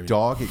to be a dreamy.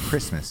 dog at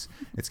Christmas.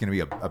 It's going to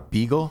be a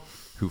beagle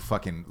who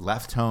fucking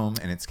left home,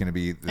 and it's going to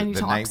be And he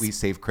the night talks. we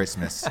save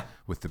Christmas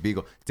with the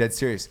beagle. Dead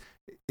serious.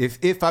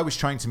 If I was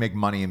trying to make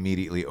money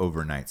immediately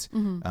overnight,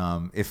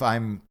 Mm-hmm. if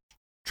I'm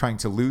trying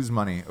to lose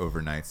money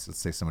overnight, let's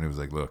say somebody was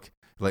like, look,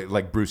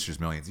 like Brewster's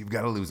Millions, you've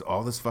got to lose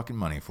all this fucking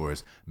money for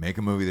us. Make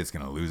a movie that's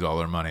going to lose all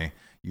their money.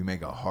 You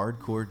make a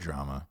hardcore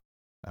drama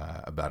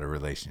about a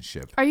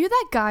relationship. Are you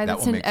that guy That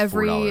that's will in make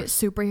every $4.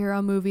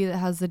 superhero movie that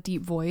has the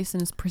deep voice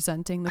and is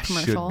presenting the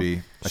commercial?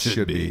 I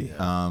should be.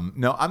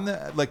 No, I'm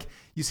the like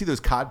you see those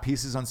cod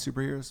pieces on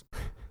superheroes.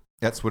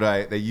 That's what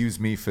they use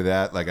me for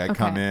that. Like I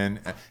come in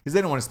because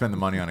they don't want to spend the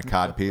money on a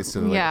cod piece. So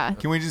they're like, Yeah.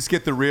 can we just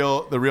get the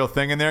real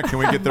thing in there? Can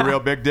we get the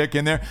real big dick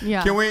in there?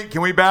 Yeah.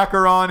 Can we back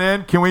her on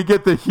in? Can we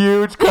get the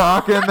huge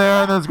cock in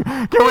there?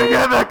 Can we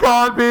get the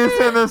cod piece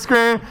in the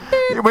screen?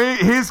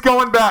 He's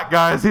going back,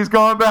 guys. He's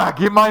going back.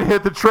 He might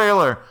hit the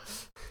trailer.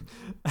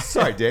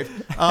 Sorry, Dave.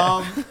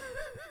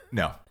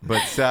 No,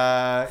 but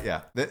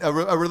yeah,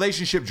 a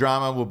relationship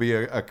drama will be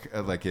a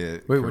like a.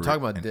 Wait, we're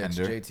talking about an dicks.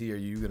 ender. JT, are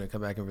you going to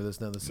come back in for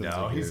this now? This sounds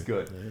No, like he's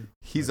you're- good.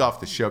 He's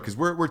off the show because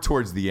we're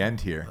towards the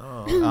end here.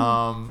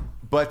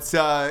 But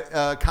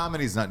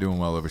comedy's not doing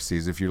well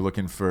overseas. If you're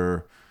looking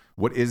for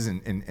what is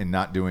and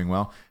not doing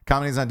well,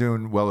 comedy's not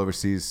doing well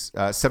overseas.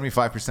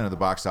 75% of the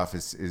box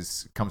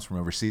office comes from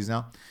overseas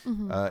now.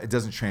 It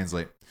doesn't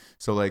translate.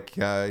 So like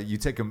you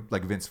take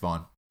like Vince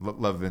Vaughn.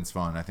 Love Vince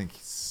Vaughn. I think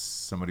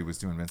somebody was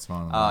doing Vince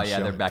Vaughn. On the Oh last yeah,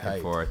 show. they're back and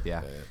Tight. forth.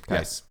 Yeah.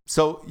 Yes.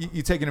 So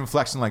you take an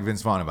inflection like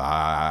Vince Vaughn of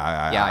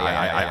I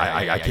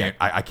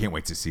can't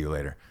wait to see you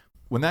later.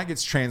 When that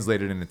gets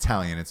translated in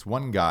Italian, it's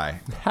one guy,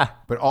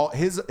 but all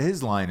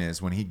his line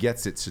is when he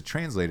gets it to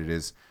translate it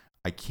is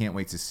I can't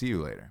wait to see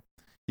you later.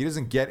 He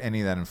doesn't get any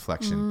of that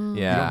inflection.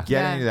 You Yeah. don't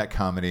get Yeah. any of that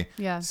comedy.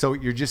 Yeah. So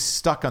you're just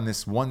stuck on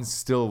this one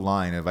still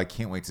line of I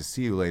can't wait to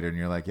see you later, and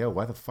you're like, yo,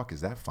 why the fuck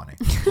is that funny?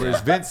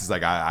 Whereas Vince is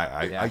like,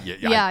 I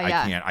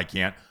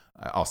can't.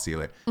 I'll see you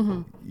later.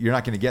 You're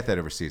not going to get that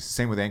overseas.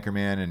 Same with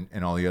Anchorman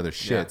and all the other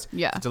shit.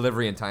 Yeah.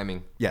 Delivery and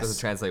timing Yes. doesn't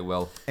translate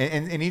well.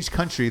 And in each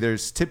country,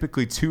 there's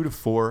typically 2 to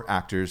 4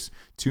 actors,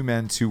 2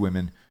 men, 2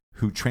 women,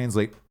 who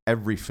translate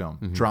every film,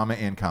 drama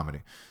and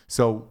comedy.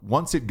 So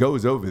once it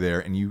goes over there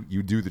and you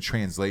do the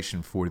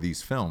translation for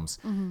these films,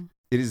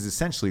 it is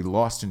essentially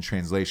lost in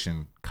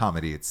translation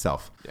comedy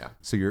itself. Yeah.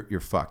 So you're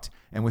fucked.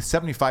 And with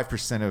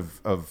 75%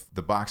 of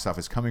the box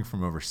office coming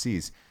from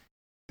overseas,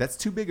 that's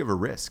too big of a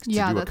risk to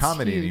Yeah, do a that's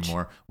comedy huge.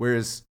 anymore.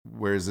 Whereas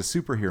a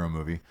superhero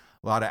movie,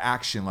 a lot of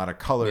action, a lot of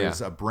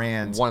colors, Yeah. a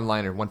brand. One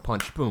liner, one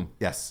punch, boom.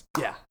 Yes.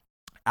 Yeah.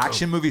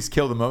 Action movies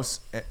kill the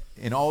most.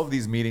 In all of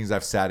these meetings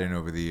I've sat in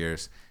over the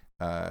years,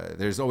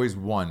 there's always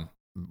one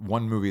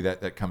movie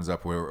that comes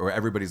up where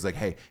everybody's like,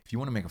 hey, if you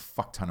want to make a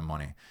fuck ton of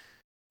money,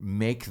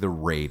 make The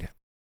Raid.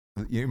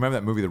 You remember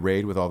that movie The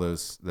Raid with all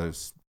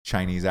those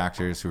Chinese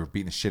actors who were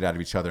beating the shit out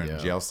of each other in a Yeah.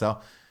 jail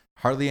cell?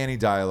 Hardly any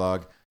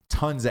dialogue,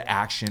 tons of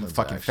action, Tons of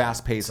fucking action.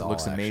 fast paced. It's It all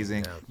looks action,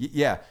 amazing. yeah.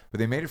 Yeah, but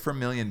they made it for $1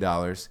 million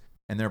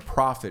and their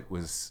profit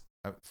was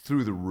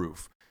through the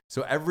roof.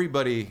 So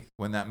everybody,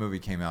 when that movie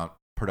came out,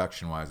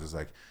 production wise, was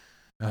like,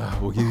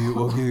 we'll give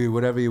you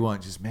whatever you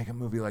want. Just make a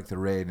movie like The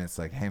Raid. And it's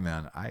like, hey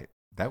man,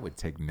 that would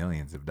take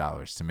millions of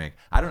dollars to make.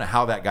 I don't know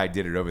how that guy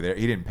did it over there.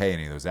 He didn't pay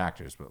any of those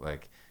actors, but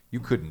like, you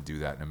couldn't do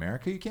that in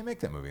America. You can't make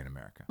that movie in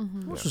America. How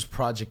much was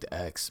Project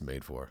X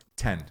made for?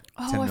 10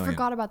 Oh, 10 I million.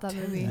 forgot about that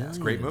movie. It's a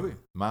great movie.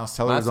 Miles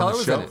Teller Miles was on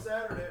the Teller was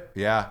show. in it.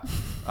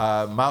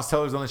 Yeah. Miles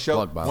Teller's on the show.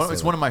 Plug Miles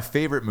It's Teller. one of my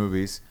favorite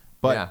movies,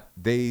 but Yeah.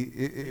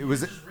 it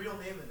was His real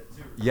name in it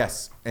too.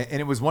 yes, and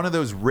it was one of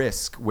those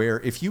risks where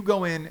if you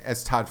go in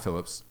as Todd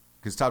Phillips,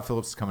 because Todd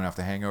Phillips is coming off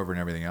The Hangover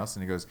and everything else,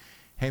 and he goes,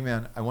 hey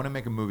man, I want to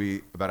make a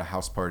movie about a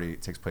house party.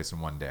 It takes place in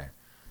one day.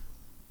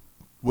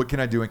 What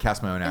can I do and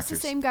cast my own It's actors?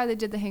 the same guy that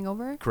did The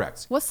Hangover?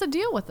 Correct. What's the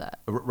deal with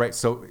that? Right.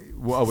 So,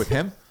 with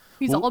him,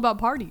 He's Well, all about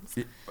parties.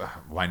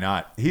 why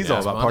not? He's Yeah, all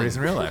it's about money. parties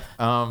in real life.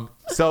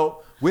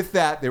 So with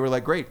that, they were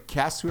like, great,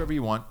 cast whoever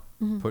you want,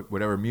 put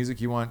whatever music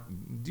you want.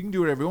 You can do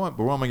whatever you want,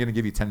 but we're only going to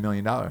give you $10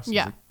 million. I was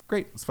Yeah. like,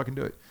 great, let's fucking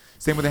do it.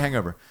 Same with The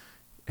Hangover.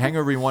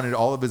 Hangover, he wanted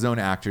all of his own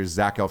actors,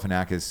 Zach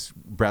Galifianakis,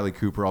 Bradley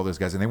Cooper, all those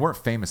guys, and they weren't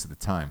famous at the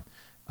time.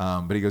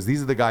 But he goes,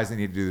 these are the guys that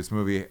need to do this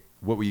movie.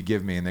 What will you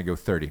give me? And they go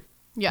 30.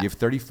 Yeah. You have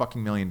 $30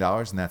 fucking million,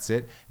 and that's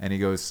it. And he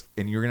goes,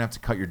 and you're gonna have to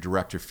cut your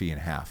director fee in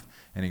half.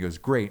 And he goes,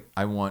 great.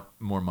 I want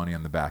more money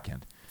on the back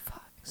end.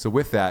 Fuck. So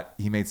with that,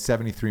 he made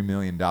 $73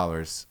 million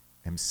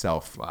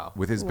himself. Wow.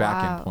 With his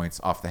back end points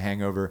off The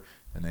Hangover,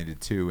 and they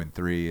did 2 and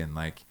 3, and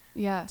like.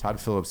 Yeah. Todd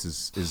Phillips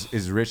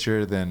is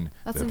richer than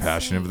That's the insane.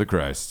 Passion of the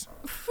Christ.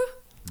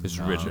 It's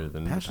richer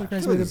than Passion of the I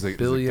Christ feel like made it's a like-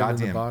 billion it's a in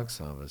the goddamn-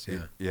 box office.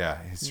 Yeah.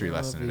 Yeah, history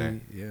lesson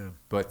today. Yeah.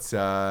 But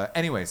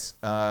anyways,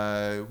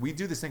 we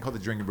do this thing called the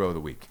Drinking Bro of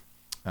the Week.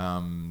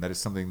 That is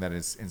something that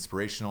is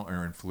inspirational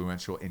or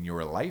influential in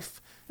your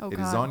life. Oh, It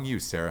God. is on you,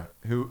 Sarah.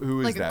 Who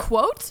is Like that? a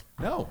quote?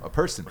 No, a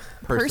person.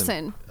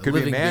 Person. Could be a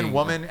living man, being.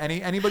 woman,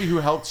 anybody who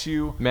helped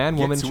you man,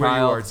 get woman, to where you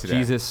are child, today.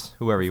 Jesus,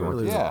 whoever you want.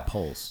 There's Yeah. a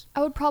pulse.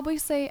 I would probably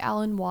say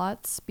Alan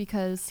Watts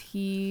because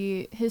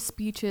his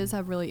speeches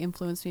have really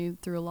influenced me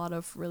through a lot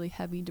of really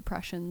heavy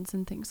depressions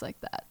and things like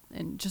that,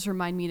 and just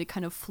remind me to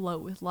kind of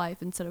float with life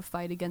instead of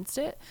fight against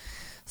it.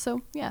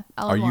 So yeah,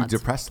 Alan Are you Watts.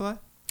 depressed a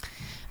lot?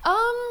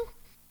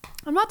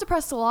 I'm not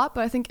depressed a lot,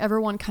 but I think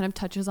everyone kind of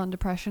touches on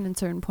depression in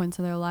certain points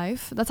of their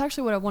life. That's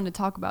actually what I wanted to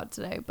talk about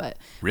today, but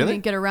Really? we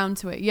didn't get around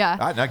to it. Yeah.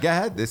 All right, now go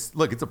ahead.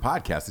 Look, it's a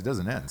podcast. It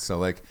doesn't end. So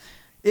like,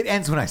 it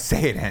ends when I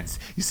say it ends.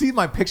 You see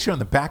my picture on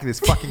the back of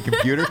this fucking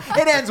computer?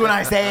 It ends when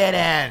I say it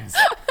ends.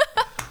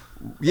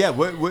 Yeah,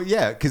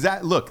 yeah. Because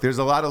look, there's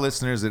a lot of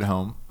listeners at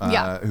home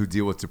who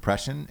deal with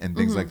depression and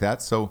things like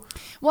that. So,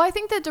 Well, I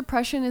think that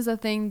depression is a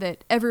thing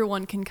that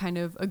everyone can kind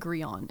of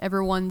agree on.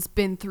 Everyone's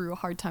been through a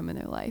hard time in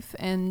their life.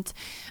 And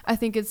I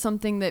think it's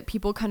something that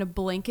people kind of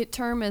blanket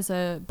term as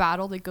a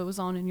battle that goes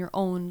on in your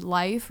own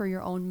life or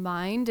your own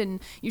mind.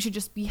 And you should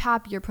just be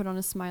happy or put on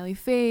a smiley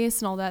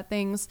face and all that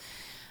things,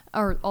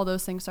 or all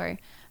those things, sorry.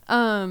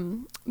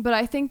 But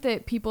I think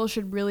that people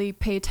should really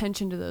pay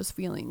attention to those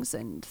feelings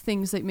and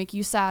things that make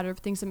you sad or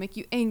things that make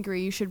you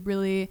angry. You should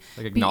really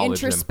Like be acknowledge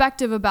them.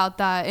 introspective about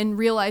that and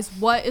realize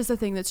what is the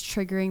thing that's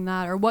triggering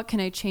that, or what can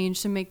I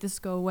change to make this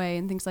go away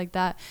and things like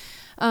that.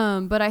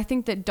 But I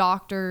think that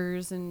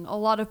doctors and a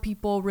lot of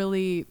people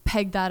really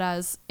peg that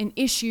as an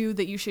issue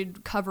that you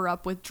should cover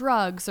up with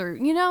drugs or,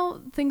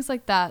 things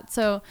like that.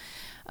 So,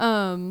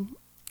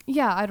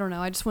 yeah, I don't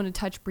know. I just want to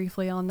touch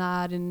briefly on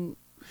that, and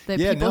that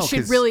Yeah, people no, should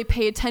 'cause- really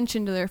pay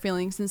attention to their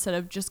feelings instead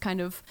of just kind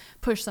of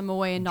push them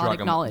away and not Drug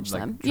 'em, acknowledge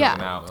like, them. drug Yeah,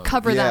 'em out.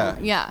 cover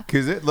them. Yeah.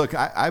 Because look,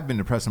 I've been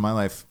depressed in my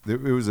life. There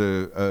was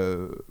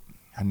a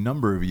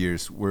number of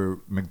years where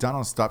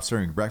McDonald's stopped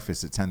serving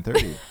breakfast at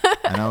 10:30,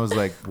 and I was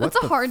like, "What That's a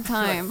the hard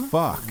time.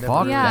 fuck?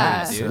 Fuck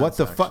Yeah. that, dude. What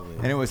the fuck?"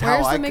 And it was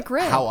Where's how the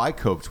McRib? how I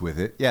coped with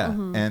it. Yeah,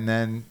 and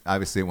then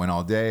obviously it went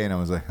all day, and I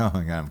was like, "Oh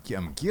my god,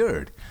 I'm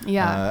cured.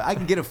 Yeah. I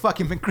can get a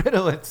fucking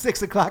McGriddle at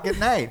 6:00 at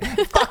night.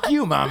 Fuck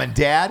you, mom and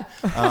dad."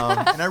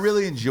 And I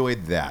really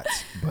enjoyed that.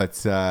 But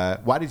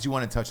why did you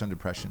want to touch on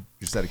depression?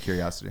 Just out of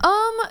curiosity.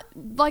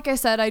 Like I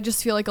said, I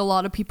just feel like a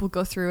lot of people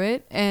go through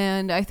it,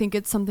 and I think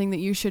it's something that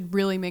you should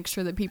really make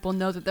sure that people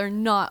know that they're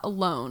not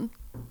alone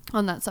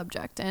on that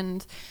subject,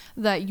 and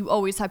that you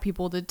always have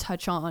people to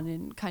touch on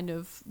and kind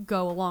of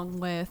go along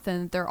with,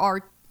 and there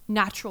are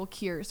natural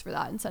cures for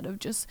that instead of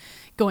just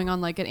going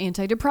on like an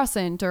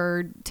antidepressant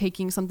or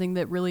taking something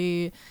that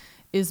really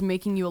is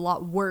making you a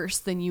lot worse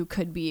than you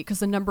could be, because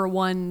the number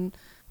one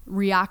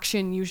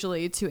reaction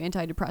usually to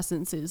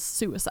antidepressants is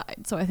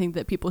suicide. So I think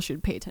that people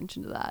should pay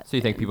attention to that. So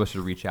you think And- people should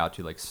reach out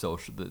to like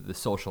the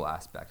social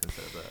aspect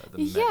instead of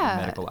the Yeah.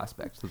 medical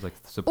aspect? So it's like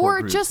support or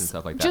groups just and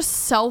stuff like that. just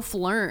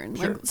self-learn,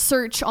 Sure. like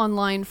search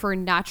online for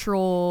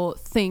natural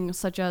things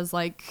such as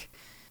like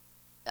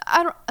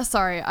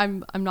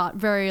I'm not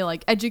very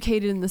like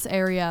educated in this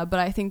area, but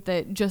I think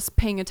that just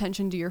paying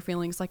attention to your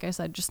feelings, like I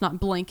said, just not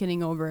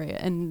blanketing over it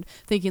and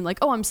thinking like,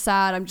 oh, I'm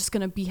sad, I'm just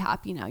gonna be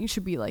happy now. You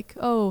should be like,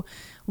 oh,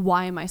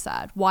 why am I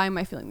sad? Why am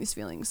I feeling these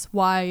feelings?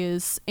 Why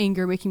is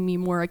anger making me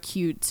more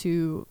acute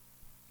to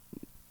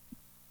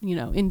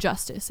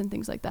injustice and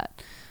things like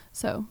that?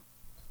 So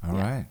All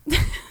right.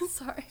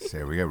 sorry.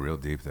 Say, we got real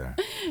deep there.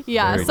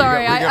 Yeah, We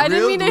sorry. got I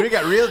didn't mean to. We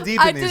got real deep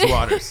I in these didn't-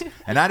 waters,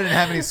 and I didn't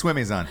have any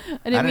swimmies on.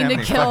 I didn't mean have to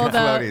any kill fucking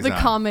floaties the on.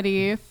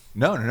 comedy.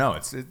 No.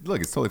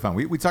 Look, it's totally fine.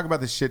 We talk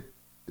about this shit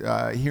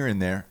here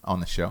and there on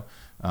the show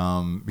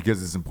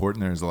because it's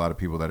important. There's a lot of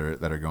people that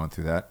are going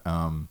through that.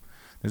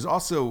 There's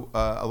also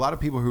a lot of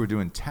people who are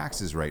doing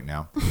taxes right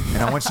now, and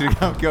I want you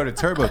to go to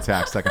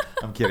TurboTax. Like,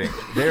 I'm kidding.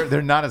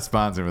 They're not a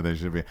sponsor, but they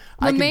should be.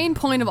 The main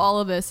point of all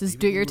of this is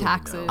do your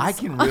taxes. I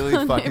can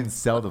really fucking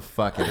sell the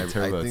fuck out of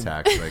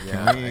TurboTax.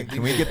 Like,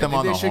 can we get them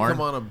on the They should horn?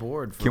 come on a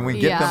board. Can we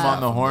get them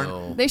on the horn?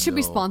 No, They should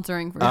be no.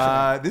 sponsoring for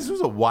sure. This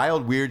was a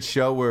wild, weird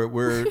show where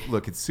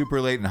look, it's super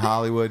late in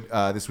Hollywood.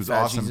 This was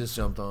Fat awesome. Jesus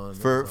jumped on.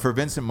 For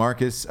Vincent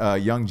Marcus,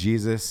 Young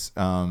Jesus,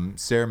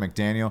 Sarah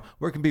McDaniel.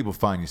 Where can people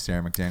find you,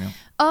 Sarah McDaniel?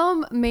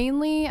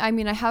 Mainly, I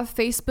mean, I have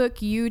Facebook,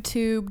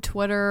 YouTube,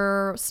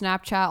 Twitter,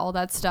 Snapchat, all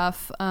that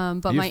stuff.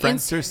 But Are you my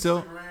Friendster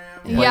still?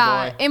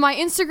 yeah, and my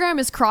Instagram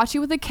is Crotchy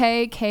with a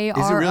K, Is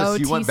it real? So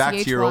you went back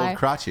to your old KROTCHY.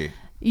 crotchy.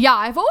 Yeah,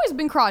 I've always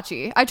been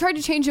crotchy. I tried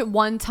to change it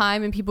one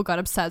time and people got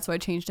upset, so I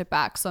changed it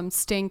back. So I'm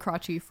staying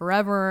crotchy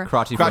forever.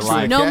 Crotchy for Crotchy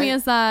life. with Know K? me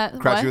as that.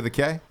 Crotchy What? with a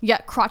K? Yeah,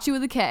 crotchy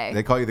with a K.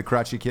 They call you the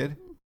crotchy kid?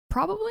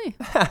 Probably.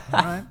 All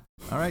right.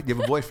 All right. You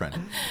have a boyfriend.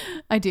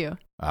 I do.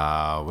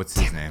 What's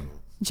his name?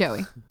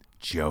 Joey.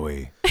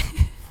 Joey.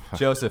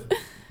 Joseph.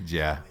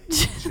 Yeah.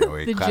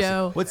 Joey. The Classic.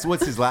 Joe.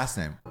 What's his last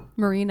name?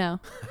 Marino.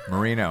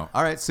 Marino.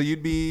 All right. So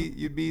you'd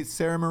be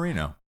Sarah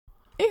Marino.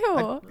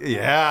 Ew.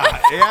 Yeah.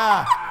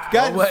 Go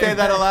ahead and say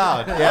that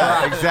aloud.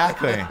 Yeah,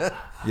 exactly.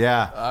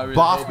 Yeah. I really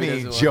Boff hope he me,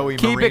 doesn't want- Joey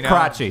Keep Marino. it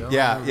crotchy.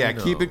 Yeah.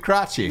 Keep it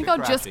crotchy. I think I'll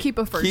just keep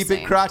a first Keep name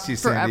it crotchy,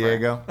 San forever.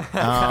 Diego.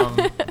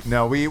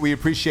 No, we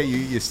appreciate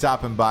you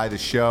stopping by the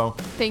show.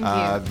 Thank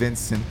you.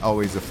 Vincent,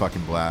 always a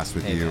fucking blast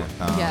with you.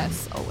 man.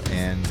 Yes, always.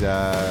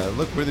 And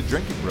look, we're the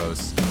Drinking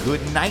Bros.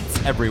 Good night,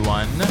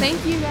 everyone.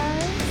 Thank you,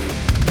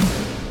 guys.